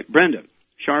 All right, Brenda,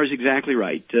 Shar is exactly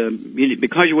right.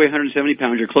 Because you weigh 170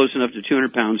 pounds, you're close enough to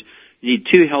 200 pounds. You need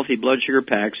 2 healthy blood sugar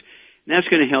packs, and that's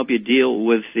going to help you deal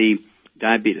with the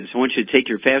diabetes. I want you to take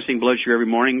your fasting blood sugar every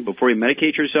morning before you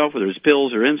medicate yourself, whether it's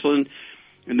pills or insulin.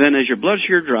 And then as your blood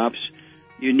sugar drops,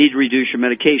 you need to reduce your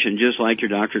medication, just like your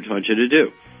doctor taught you to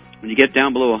do. When you get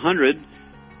down below 100,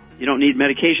 you don't need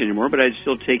medication anymore, but I'd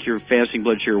still take your fasting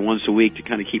blood sugar once a week to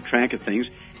kind of keep track of things.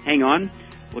 Hang on.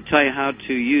 We'll tell you how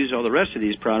to use all the rest of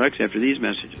these products after these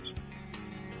messages.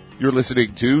 You're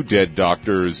listening to Dead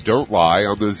Doctors Don't Lie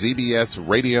on the ZBS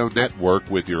Radio Network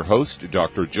with your host,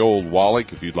 Dr. Joel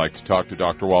Wallach. If you'd like to talk to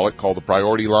Dr. Wallach, call the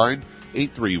priority line,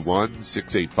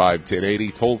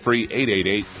 831-685-1080, toll free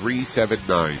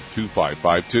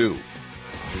 888-379-2552.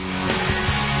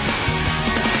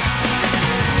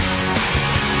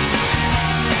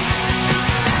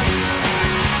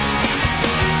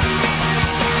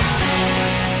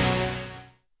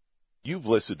 You've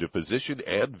listened to physician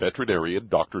and veterinarian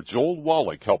Dr. Joel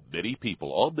Wallach help many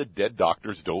people on the Dead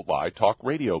Doctors Don't Lie talk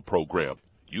radio program.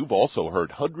 You've also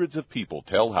heard hundreds of people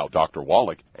tell how Dr.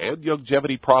 Wallach and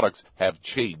Youngevity products have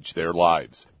changed their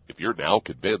lives. If you're now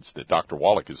convinced that Dr.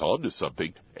 Wallach is onto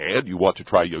something and you want to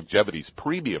try Youngevity's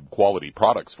premium quality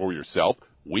products for yourself,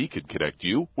 we can connect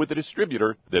you with a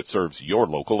distributor that serves your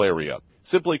local area.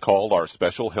 Simply call our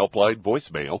special helpline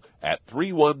voicemail at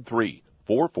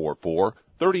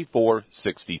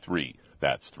 313-444-3463.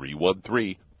 That's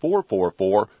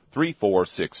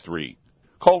 313-444-3463.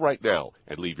 Call right now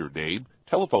and leave your name,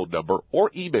 telephone number, or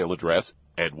email address,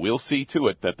 and we'll see to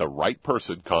it that the right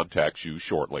person contacts you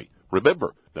shortly.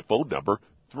 Remember, the phone number,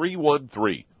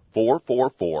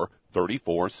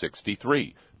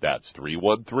 313-444-3463. That's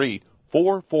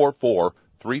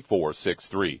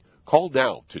 313-444-3463. Call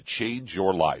now to change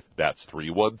your life. That's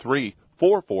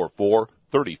 313-444-3463.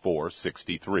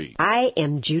 3463. I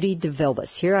am Judy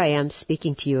DeVilbus. Here I am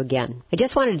speaking to you again. I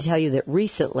just wanted to tell you that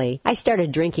recently I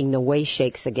started drinking the Whey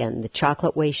Shakes again, the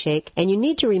chocolate Whey Shake. And you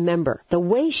need to remember, the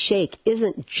Whey Shake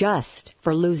isn't just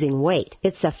for losing weight.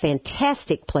 It's a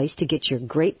fantastic place to get your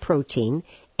great protein.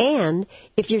 And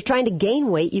if you're trying to gain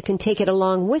weight, you can take it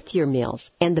along with your meals.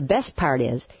 And the best part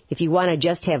is, if you want to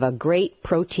just have a great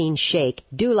protein shake,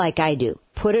 do like I do.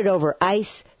 Put it over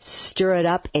ice, stir it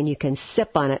up, and you can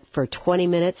sip on it for 20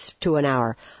 minutes to an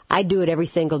hour. I do it every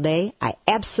single day. I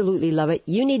absolutely love it.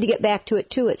 You need to get back to it,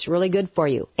 too. It's really good for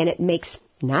you. And it makes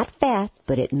not fat,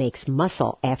 but it makes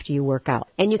muscle after you work out.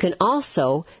 And you can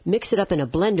also mix it up in a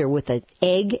blender with an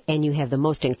egg, and you have the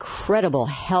most incredible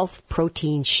health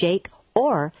protein shake.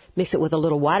 Or mix it with a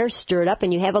little water, stir it up,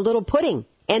 and you have a little pudding.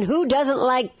 And who doesn't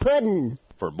like pudding?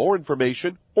 For more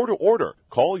information or to order,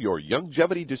 call your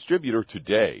Youngevity distributor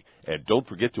today. And don't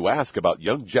forget to ask about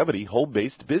Youngevity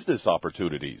home-based business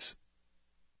opportunities.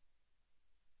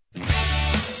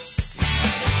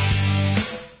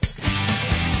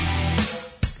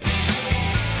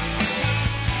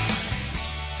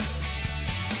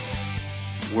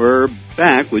 We're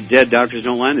back with Dead Doctors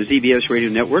Don't Lie on the ZBS Radio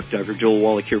Network. Dr. Joel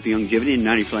Wallach here for Youngevity and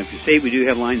 90 Flat Crusade. We do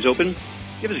have lines open.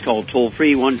 Give us a call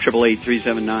toll-free,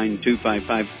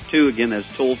 1-888-379-2552. Again, that's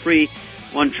toll-free,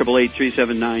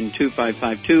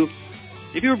 1-888-379-2552.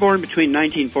 If you were born between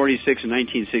 1946 and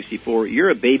 1964, you're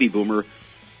a baby boomer, and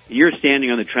you're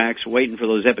standing on the tracks waiting for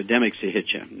those epidemics to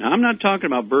hit you. Now, I'm not talking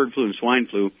about bird flu and swine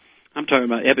flu. I'm talking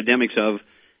about epidemics of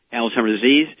Alzheimer's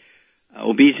disease,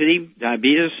 obesity,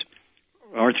 diabetes,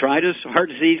 arthritis, heart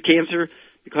disease, cancer.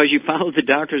 Because you followed the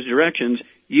doctor's directions,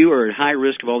 you are at high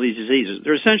risk of all these diseases.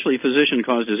 They're essentially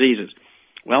physician-caused diseases.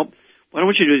 Well, what I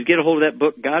want you to do is get a hold of that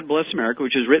book, God Bless America,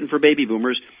 which is written for baby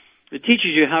boomers. It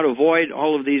teaches you how to avoid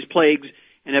all of these plagues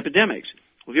and epidemics.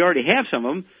 Well, if you already have some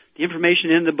of them, the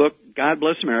information in the book, God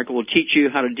Bless America, will teach you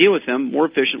how to deal with them more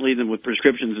efficiently than with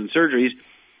prescriptions and surgeries.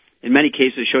 In many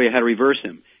cases, show you how to reverse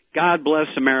them. God Bless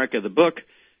America, the book,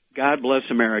 God Bless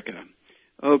America.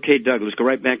 Okay, Doug, let's go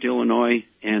right back to Illinois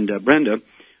and Brenda.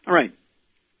 All right.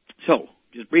 So,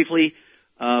 just briefly,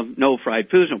 no fried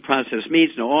foods, no processed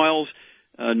meats, no oils,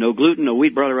 no gluten, no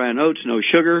wheat, barley, rye, and oats, no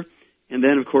sugar. And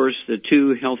then, of course, the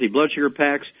 2 healthy blood sugar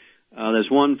packs. There's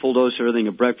 1 full dose of everything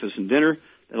at breakfast and dinner.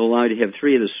 That'll allow you to have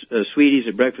 3 of the sweeties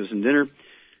at breakfast and dinner.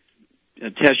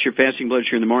 Test your fasting blood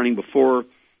sugar in the morning before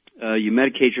you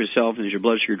medicate yourself, and as your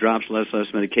blood sugar drops, less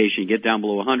medication. You get down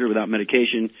below 100 without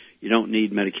medication, you don't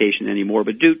need medication anymore.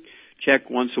 But do check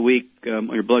once a week on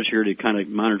your blood sugar to kind of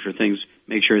monitor things,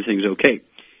 make sure everything's okay.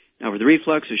 Now, for the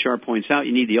reflux, as Sharp points out,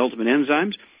 you need the ultimate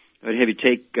enzymes. I would have you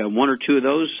take 1 or 2 of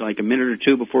those, like a minute or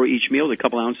 2 before each meal, with a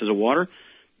couple ounces of water.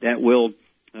 That will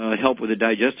help with the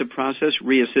digestive process,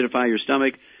 reacidify your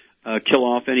stomach, kill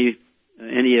off any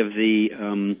of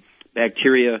the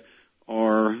bacteria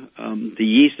or the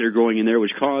yeast that are growing in there,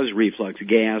 which cause reflux,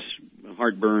 gas,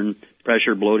 heartburn,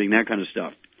 pressure, bloating, that kind of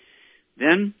stuff.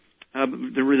 Then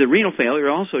the renal failure,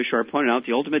 also Sharp pointed out,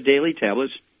 the ultimate daily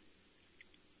tablets.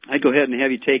 I'd go ahead and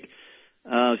have you take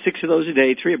 6 of those a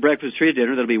day, 3 at breakfast, 3 at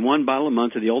dinner. That'll be 1 bottle a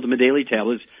month of the ultimate daily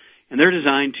tablets, and they're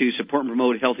designed to support and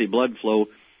promote healthy blood flow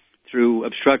through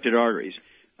obstructed arteries.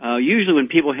 Usually when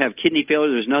people have kidney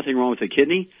failure, there's nothing wrong with the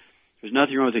kidney. There's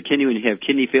nothing wrong with the kidney when you have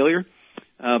kidney failure.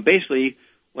 Basically,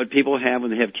 what people have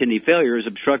when they have kidney failure is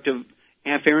obstructive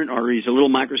afferent arteries, the little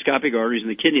microscopic arteries in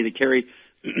the kidney that carry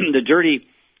the dirty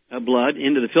blood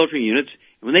into the filtering units.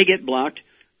 And when they get blocked,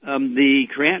 the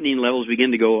creatinine levels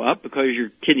begin to go up because your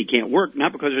kidney can't work,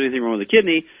 not because there's anything wrong with the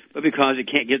kidney, but because it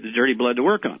can't get the dirty blood to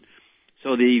work on.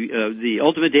 So the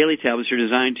Ultimate Daily Tablets are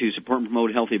designed to support and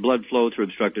promote healthy blood flow through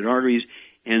obstructed arteries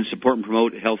and support and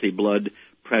promote healthy blood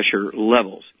pressure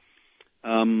levels.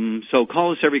 So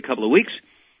call us every couple of weeks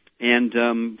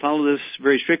and follow this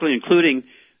very strictly, including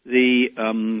the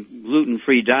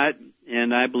gluten-free diet,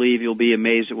 and I believe you'll be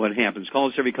amazed at what happens. Call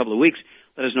us every couple of weeks.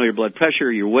 Let us know your blood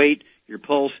pressure, your weight, your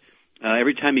pulse.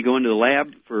 Every time you go into the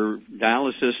lab for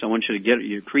dialysis, I want you to get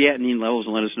your creatinine levels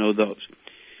and let us know those.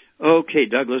 Okay,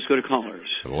 Doug, let's go to callers.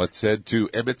 Let's head to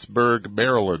Emmitsburg,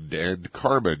 Maryland. And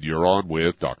Carmen, you're on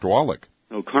with Dr. Wallach.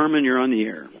 Oh, Carmen, you're on the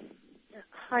air.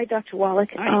 Hi, Dr.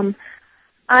 Wallach. Hi.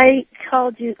 I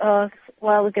called you a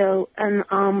while ago, and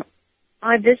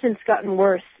my vision's gotten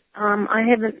worse. I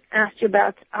haven't asked you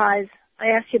about eyes. I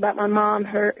asked you about my mom.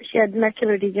 She had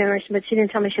macular degeneration, but she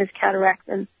didn't tell me she has cataract.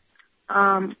 And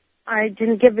I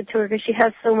didn't give it to her because she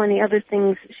has so many other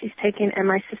things she's taking, and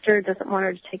my sister doesn't want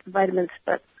her to take the vitamins.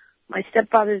 But my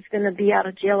stepfather's going to be out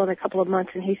of jail in a couple of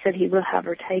months, and he said he will have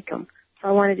her take them. So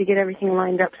I wanted to get everything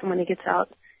lined up so when he gets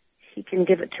out, he can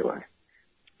give it to her.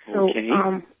 Okay.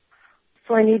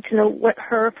 So I need to know what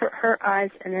for her eyes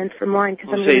and then for mine.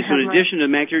 Cause I'm so in addition to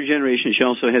macular degeneration, she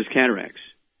also has cataracts.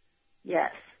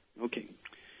 Yes. Okay.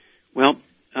 Well,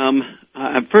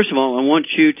 first of all, I want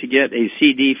you to get a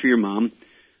CD for your mom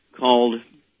called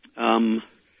Seeing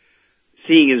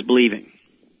is Believing.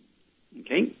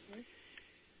 Okay?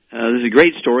 This is a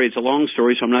great story. It's a long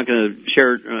story, so I'm not going to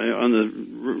share it on the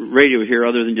radio here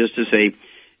other than just to say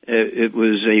it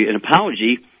was an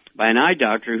apology by an eye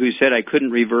doctor who said I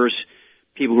couldn't reverse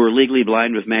people who are legally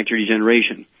blind with macular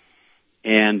degeneration.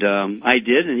 And I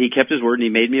did, and he kept his word, and he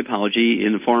made me an apology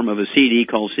in the form of a CD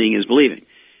called Seeing is Believing.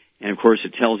 And, of course,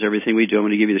 it tells everything we do. I'm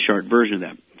going to give you the short version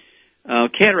of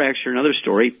that. Cataracts are another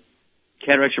story.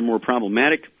 Cataracts are more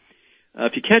problematic.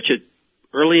 If you catch it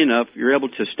early enough, you're able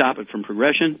to stop it from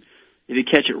progression. If you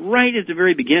catch it right at the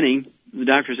very beginning, the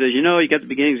doctor says, you got the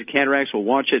beginnings of cataracts, we'll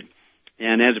watch it,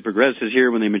 and as it progresses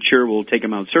here, when they mature, we'll take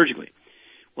them out surgically.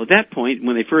 Well, at that point,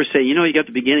 when they first say, you got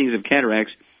the beginnings of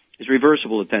cataracts, it's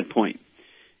reversible at that point.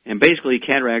 And basically,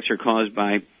 cataracts are caused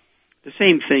by the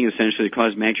same thing, essentially, that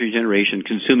caused macular degeneration,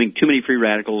 consuming too many free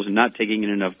radicals and not taking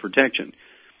in enough protection.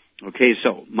 Okay,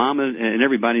 so Mama and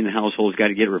everybody in the household has got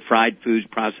to get rid of fried foods,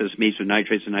 processed meats with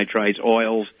nitrates and nitrites,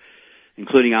 oils,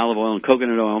 including olive oil and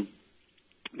coconut oil.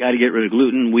 Got to get rid of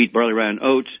gluten, wheat, barley, rye, and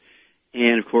oats.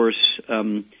 And, of course,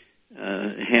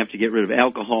 have to get rid of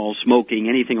alcohol, smoking,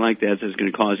 anything like that that's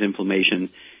going to cause inflammation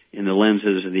in the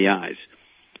lenses of the eyes.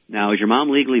 Now, is your mom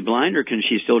legally blind, or can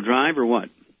she still drive, or what?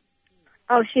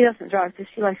 Oh, she doesn't drive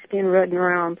because she likes being ridden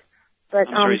around. But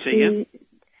I'm sorry, say again?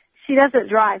 She doesn't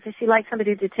drive because she likes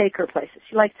somebody to take her places.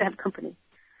 She likes to have company.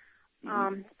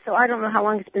 So I don't know how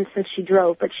long it's been since she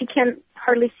drove, but she can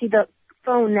hardly see the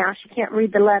phone now. She can't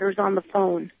read the letters on the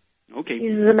phone. Okay. She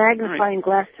uses a magnifying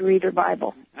glass to read her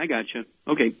Bible. I gotcha.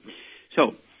 Okay.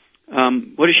 So,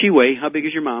 what does she weigh? How big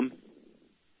is your mom?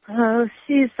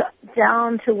 She's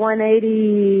down to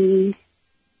 180,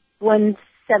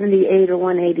 178 or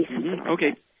 180 something.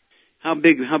 Okay. How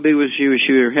big was she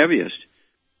her heaviest?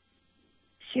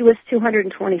 She was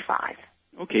 225.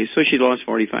 Okay, so she lost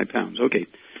 45 pounds. Okay,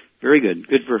 very good.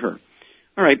 Good for her.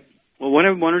 All right. Well, what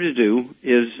I want her to do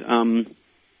is,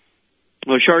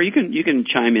 well, Shar, you can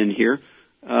chime in here.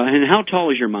 And how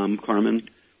tall is your mom, Carmen?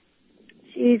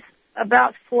 She's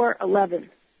about 4'11".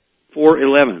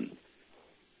 4'11".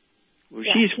 Well,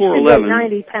 yeah, she's 4'11". She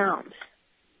 90 pounds.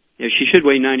 Yeah, she should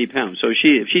weigh 90 pounds. So if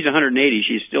she's 180,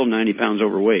 she's still 90 pounds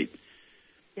overweight.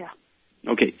 Yeah.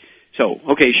 Okay. So,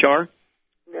 Shar?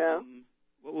 Yeah.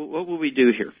 What will we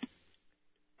do here?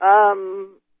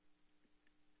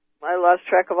 I lost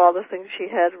track of all the things she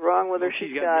had wrong with her.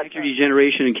 She's got macular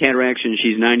degeneration and cataracts, and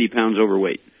she's 90 pounds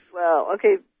overweight. Well,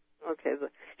 okay.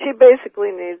 She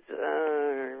basically needs,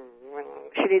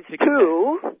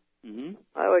 two. Mm-hmm.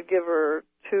 I would give her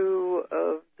 2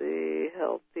 of the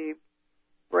healthy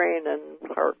brain and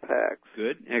heart packs.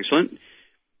 Good. Excellent.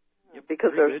 Yep,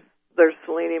 because there's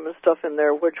selenium and stuff in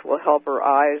there which will help her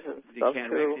eyes and stuff too. The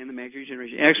cataract and the macular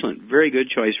degeneration. Excellent. Very good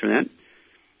choice for that.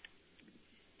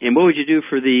 And what would you do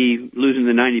for the losing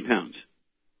the 90 pounds?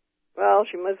 Well,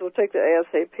 she might as well take the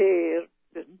ASAP.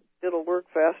 It'll work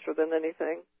faster than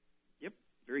anything. Yep.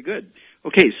 Very good.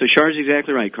 Okay, so Char's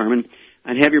exactly right, Carmen.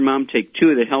 I'd have your mom take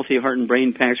 2 of the Healthy Heart and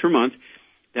Brain packs per month.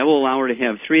 That will allow her to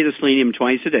have 3 of the selenium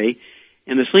twice a day.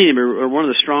 And the selenium are one of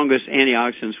the strongest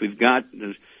antioxidants we've got.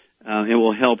 It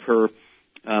will help her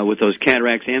with those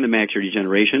cataracts and the macular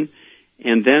degeneration.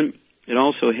 And then it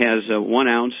also has 1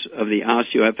 ounce of the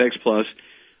OsteoFX Plus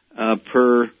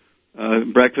per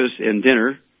breakfast and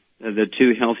dinner. The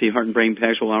 2 Healthy Heart and Brain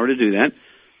packs will allow her to do that.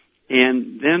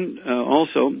 And then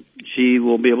also she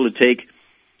will be able to take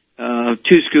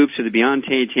 2 scoops of the Beyond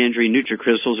Tangerine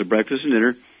NutriCrystals at breakfast and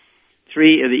dinner,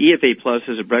 3 of the EFA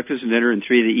Pluses at breakfast and dinner, and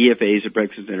 3 of the EFAs at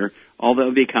breakfast and dinner. All that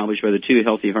will be accomplished by the 2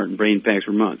 Healthy Heart and Brain packs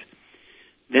per month.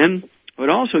 Then I would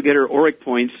also get her ORAC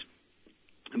points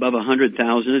above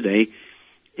 100,000 a day,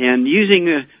 and using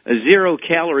a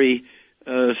 0-calorie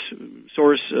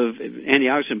source of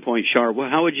antioxidant points, Char,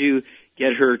 how would you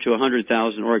get her to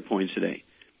 100,000 ORAC points a day?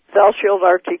 Cell Shield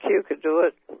RTQ could do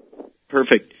it.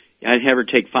 Perfect. I'd have her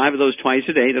take 5 of those twice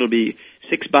a day. That'll be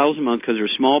 6 bottles a month because they're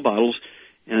small bottles,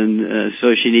 and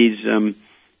so she needs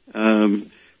 5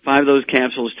 of those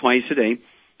capsules twice a day.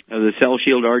 The Cell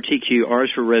Shield RTQ, R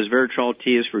is for resveratrol,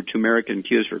 T is for turmeric, and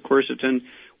Q is for quercetin.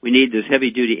 We need this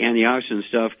heavy-duty antioxidant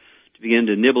stuff to begin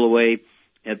to nibble away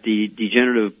at the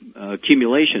degenerative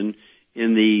accumulation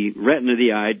in the retina of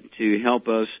the eye to help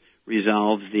us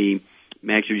resolve the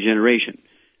macular degeneration.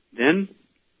 Then,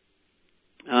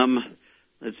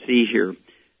 let's see here.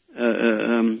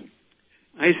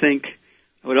 I think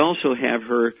I would also have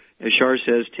her, as Char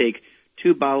says, take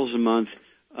 2 bottles a month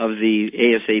of the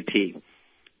ASAP,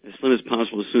 as slim as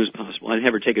possible, as soon as possible. I'd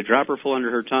have her take a dropper full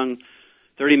under her tongue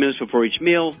 30 minutes before each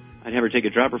meal. I'd have her take a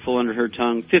dropper full under her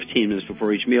tongue 15 minutes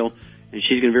before each meal, and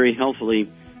she's going to very healthily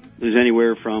lose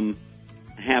anywhere from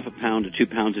half a pound to 2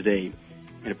 pounds a day.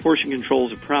 And portion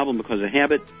control is a problem because of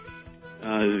habit.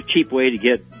 A cheap way to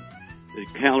get the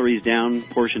calories down,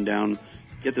 portion down,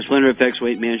 get the Slender FX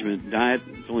weight management diet.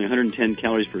 It's only 110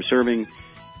 calories per serving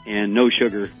and no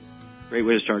sugar. Great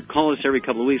way to start. Call us every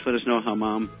couple of weeks. Let us know how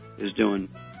Mom is doing.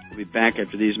 We'll be back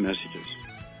after these messages.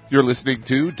 You're listening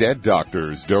to Dead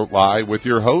Doctors Don't Lie with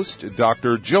your host,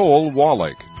 Dr. Joel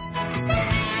Wallach.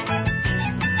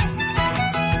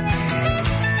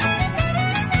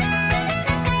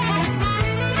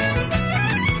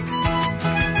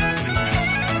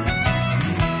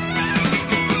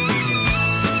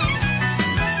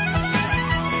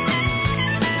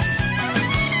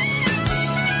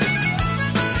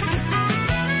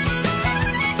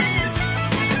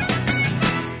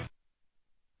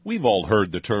 We've all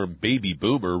heard the term baby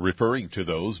boomer referring to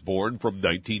those born from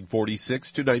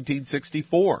 1946 to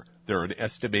 1964. There are an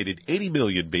estimated 80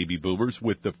 million baby boomers,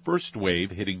 with the first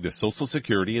wave hitting the Social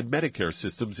Security and Medicare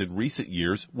systems in recent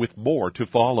years, with more to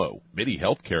follow. Many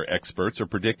healthcare experts are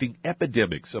predicting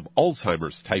epidemics of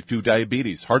Alzheimer's, type 2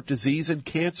 diabetes, heart disease, and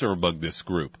cancer among this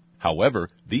group. However,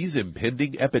 these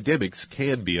impending epidemics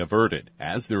can be averted,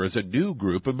 as there is a new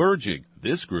group emerging.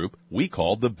 This group we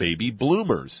call the baby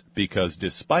bloomers, because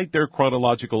despite their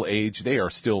chronological age, they are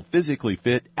still physically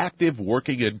fit, active,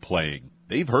 working, and playing.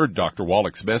 They've heard Dr.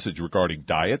 Wallach's message regarding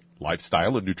diet,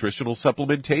 lifestyle, and nutritional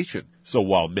supplementation. So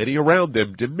while many around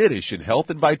them diminish in health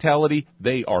and vitality,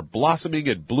 they are blossoming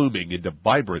and blooming into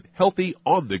vibrant, healthy,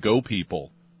 on-the-go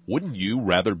people. Wouldn't you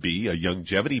rather be a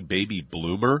longevity baby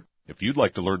bloomer? If you'd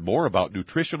like to learn more about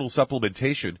nutritional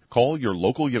supplementation, call your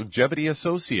local longevity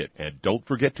associate, and don't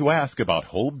forget to ask about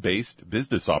home-based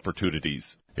business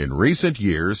opportunities. In recent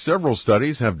years, several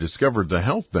studies have discovered the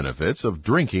health benefits of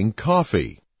drinking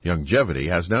coffee. Youngevity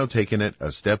has now taken it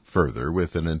a step further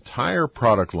with an entire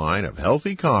product line of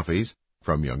healthy coffees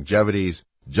from Youngevity's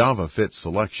JavaFit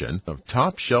selection of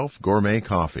top-shelf gourmet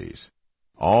coffees.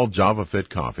 All JavaFit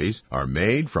coffees are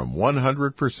made from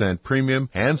 100% premium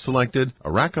hand-selected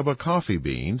Arabica coffee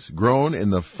beans grown in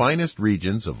the finest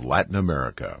regions of Latin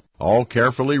America, all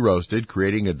carefully roasted,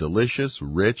 creating a delicious,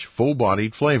 rich,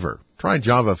 full-bodied flavor. Try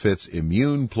JavaFit's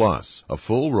Immune Plus, a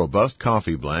full, robust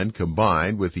coffee blend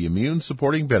combined with the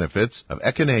immune-supporting benefits of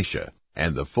echinacea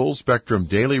and the full-spectrum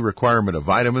daily requirement of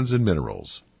vitamins and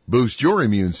minerals. Boost your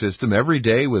immune system every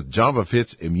day with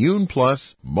JavaFit's Immune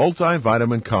Plus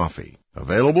multivitamin coffee.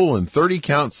 Available in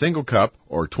 30-count single cup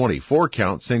or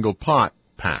 24-count single pot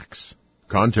packs.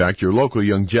 Contact your local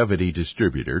Youngevity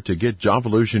distributor to get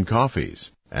Jovolution coffees.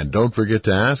 And don't forget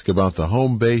to ask about the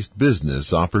home-based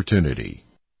business opportunity.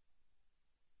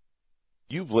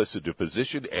 You've listened to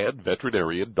physician and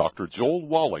veterinarian Dr. Joel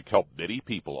Wallach help many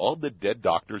people on the Dead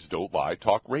Doctors Don't Lie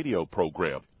talk radio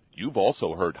program. You've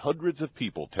also heard hundreds of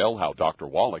people tell how Dr.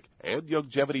 Wallach and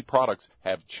Youngevity products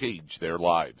have changed their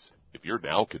lives. If you're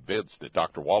now convinced that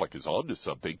Dr. Wallach is onto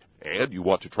something and you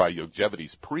want to try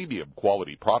Youngevity's premium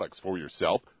quality products for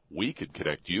yourself, we can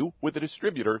connect you with a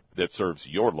distributor that serves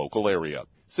your local area.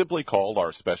 Simply call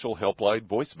our special helpline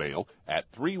voicemail at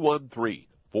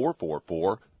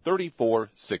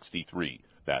 313-444-3463.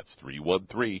 That's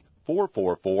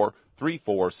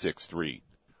 313-444-3463.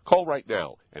 Call right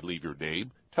now and leave your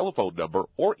name, telephone number,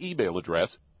 or email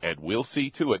address, and we'll see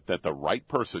to it that the right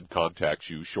person contacts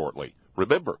you shortly.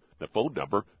 Remember, the phone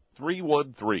number,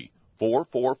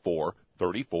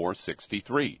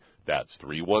 313-444-3463. That's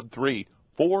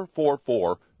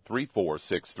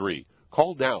 313-444-3463.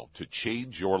 Call now to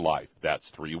change your life. That's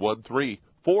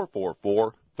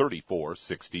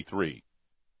 313-444-3463.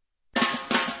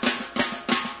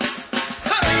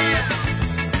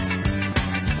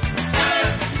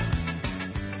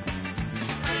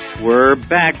 We're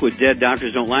back with Dead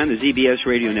Doctors Don't Lie on the ZBS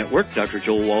Radio Network. Dr.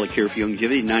 Joel Wallach here for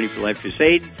Youngevity, 90 for Life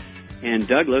Crusade. And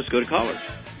Doug, let's go to callers.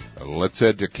 Let's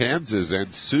head to Kansas.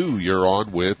 And Sue, you're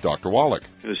on with Dr. Wallach.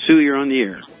 Sue, you're on the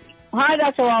air. Hi,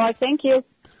 Dr. Wallach. Thank you.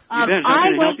 How can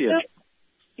I help you?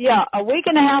 A week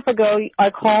and a half ago, I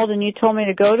called and you told me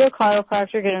to go to a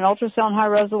chiropractor, get an ultrasound high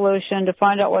resolution to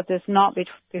find out what this knot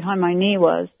behind my knee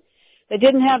was. They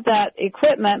didn't have that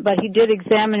equipment, but he did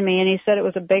examine me and he said it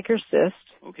was a Baker's cyst.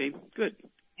 Okay, good.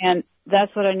 And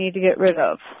that's what I need to get rid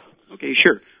of. Okay,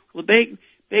 sure. Well,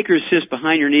 Baker's cyst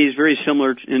behind your knee is very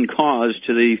similar in cause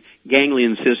to the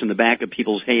ganglion cyst in the back of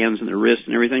people's hands and their wrists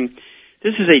and everything.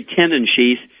 This is a tendon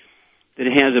sheath that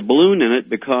has a balloon in it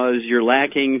because you're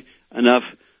lacking enough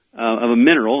of a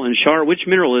mineral. And Char, which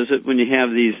mineral is it when you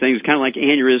have these things? Kind of like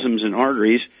aneurysms and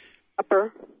arteries.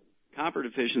 Copper. Copper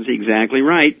deficiency, exactly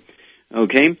right.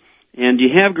 Okay. And do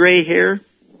you have gray hair?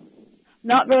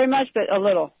 Not very much, but a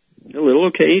little. A little,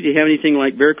 okay. Do you have anything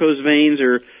like varicose veins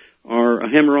or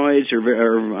hemorrhoids or these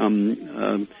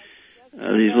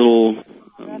little...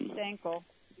 left ankle.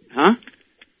 Huh?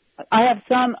 I have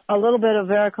a little bit of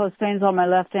varicose veins on my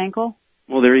left ankle.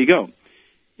 Well, there you go.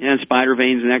 And spider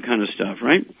veins and that kind of stuff,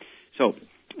 right? So,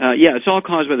 it's all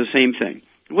caused by the same thing.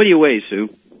 What do you weigh, Sue?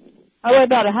 I weigh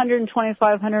about 125,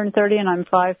 130, and I'm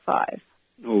 5'5".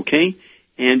 Okay.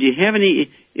 And do you have any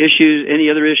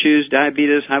other issues,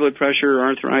 diabetes, high blood pressure,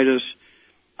 arthritis?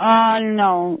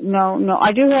 No.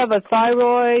 I do have a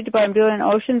thyroid, but I'm doing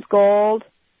Ocean's Gold.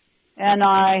 And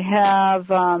I have,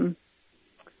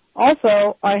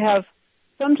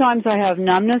 sometimes I have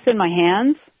numbness in my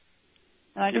hands.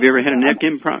 Have you ever had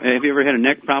a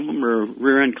neck problem or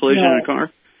rear end collision in a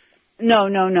car?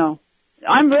 No.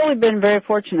 I've really been very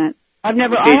fortunate. I have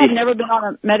never been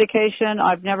on a medication.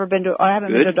 I haven't been to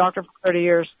a doctor for 30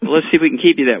 years. Well, let's see if we can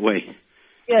keep you that way.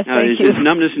 Yes, thank you. Is this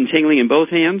numbness and tingling in both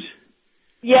hands?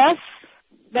 Yes,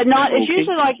 but not. It's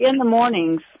usually like in the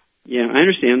mornings. Yeah, I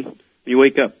understand. When you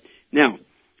wake up. Now,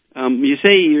 you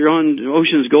say you're on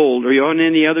Ocean's Gold. Are you on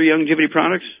any other Youngevity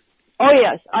products? Oh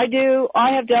yes, I do.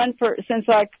 I have done since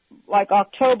like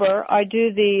October. I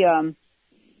do the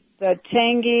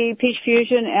Tangy Peach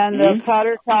Fusion and the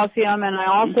powdered calcium, and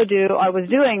I was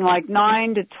doing like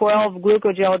 9 to 12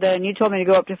 glucogel a day, and you told me to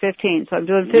go up to 15, so I'm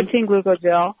doing 15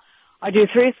 glucogel. I do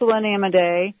 3 selenium a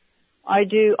day. I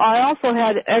also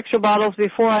had extra bottles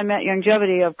before I met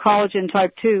Youngevity of collagen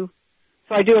type 2,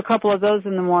 so I do a couple of those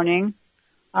in the morning.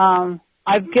 I've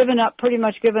pretty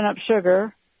much given up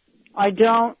sugar. I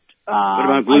don't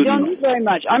eat very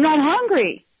much. I'm not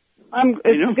hungry.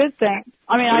 It's a good thing.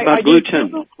 I mean, what about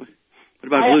gluten? What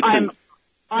about gluten?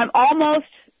 I'm almost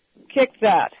kicked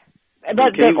that.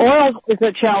 But the oil is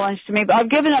a challenge to me. But I've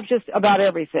given up just about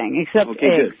everything except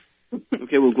eggs. Good.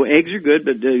 Okay, well, eggs are good,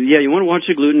 but you want to watch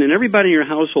the gluten, and everybody in your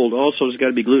household also has got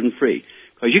to be gluten-free.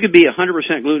 Because you could be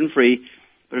 100% gluten-free,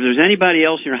 but if there's anybody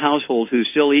else in your household who's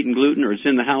still eating gluten, or it's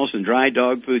in the house and dry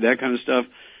dog food, that kind of stuff,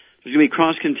 there's going to be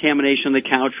cross-contamination on the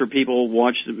couch where people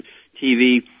watch the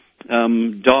TV,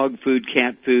 dog food,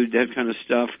 cat food, that kind of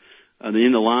stuff,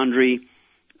 in the laundry,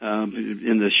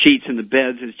 in the sheets and the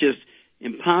beds. It's just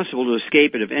impossible to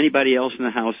escape it if anybody else in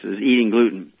the house is eating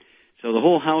gluten. So the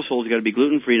whole household's got to be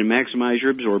gluten-free to maximize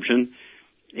your absorption,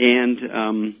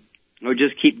 and or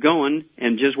just keep going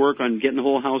and just work on getting the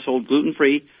whole household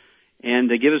gluten-free, and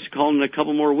give us a call in a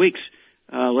couple more weeks.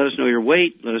 Let us know your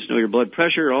weight, let us know your blood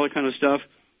pressure, all that kind of stuff.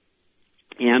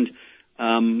 And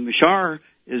Shar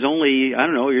is only, I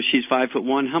don't know, she's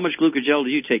 5'1". How much glucogel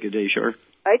do you take a day, Shar?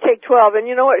 I take 12, and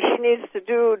you know what she needs to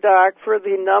do, Doc, for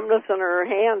the numbness in her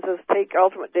hands is take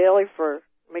Ultimate Daily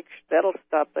that'll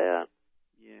stop that.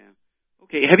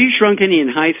 Okay, have you shrunk any in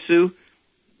height, Sue?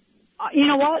 You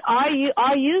know what?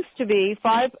 I used to be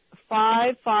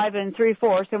 5'5" and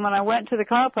 3/4, and when I went to the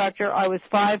chiropractor, I was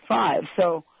 5'5".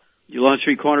 So you lost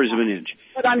 3/4 of an inch.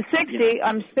 But I'm 60. Yeah.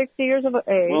 I'm 60 years of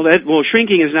age. Well,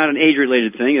 shrinking is not an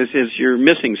age-related thing. It's you're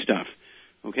missing stuff.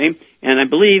 Okay, and I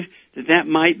believe that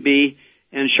might be,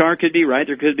 and Shar could be right.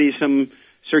 There could be some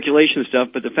circulation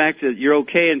stuff, but the fact that you're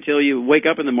okay until you wake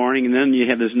up in the morning and then you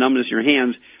have this numbness in your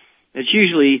hands, it's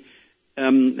usually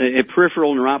a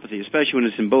peripheral neuropathy, especially when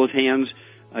it's in both hands.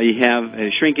 You have a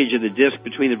shrinkage of the disc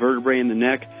between the vertebrae and the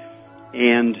neck,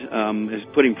 and is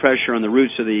putting pressure on the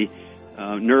roots of the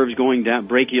nerves going down,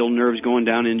 brachial nerves going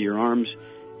down into your arms.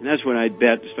 And that's what I'd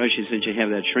bet, especially since you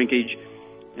have that shrinkage.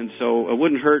 And so it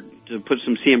wouldn't hurt to put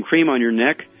some CM cream on your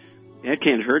neck. That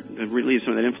can't hurt. It relieves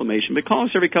some of that inflammation. But call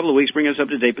us every couple of weeks, bring us up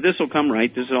to date. But this will come right.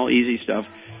 This is all easy stuff.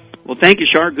 Well, thank you,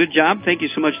 Shar. Good job. Thank you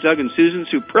so much, Doug and Susan.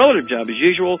 Superlative job as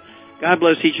usual. God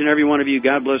bless each and every one of you.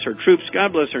 God bless our troops.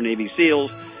 God bless our Navy SEALs.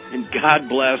 And God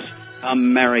bless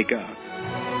America.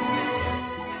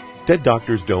 Dead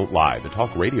Doctors Don't Lie, the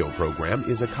talk radio program,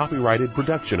 is a copyrighted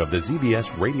production of the ZBS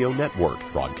Radio Network.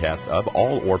 Broadcast of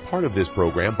all or part of this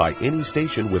program by any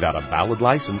station without a valid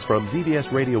license from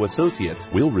ZBS Radio Associates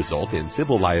will result in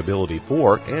civil liability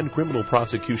for and criminal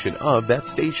prosecution of that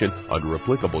station under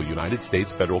applicable United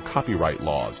States federal copyright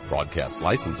laws. Broadcast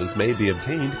licenses may be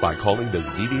obtained by calling the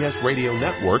ZBS Radio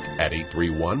Network at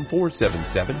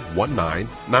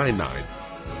 831-477-1999.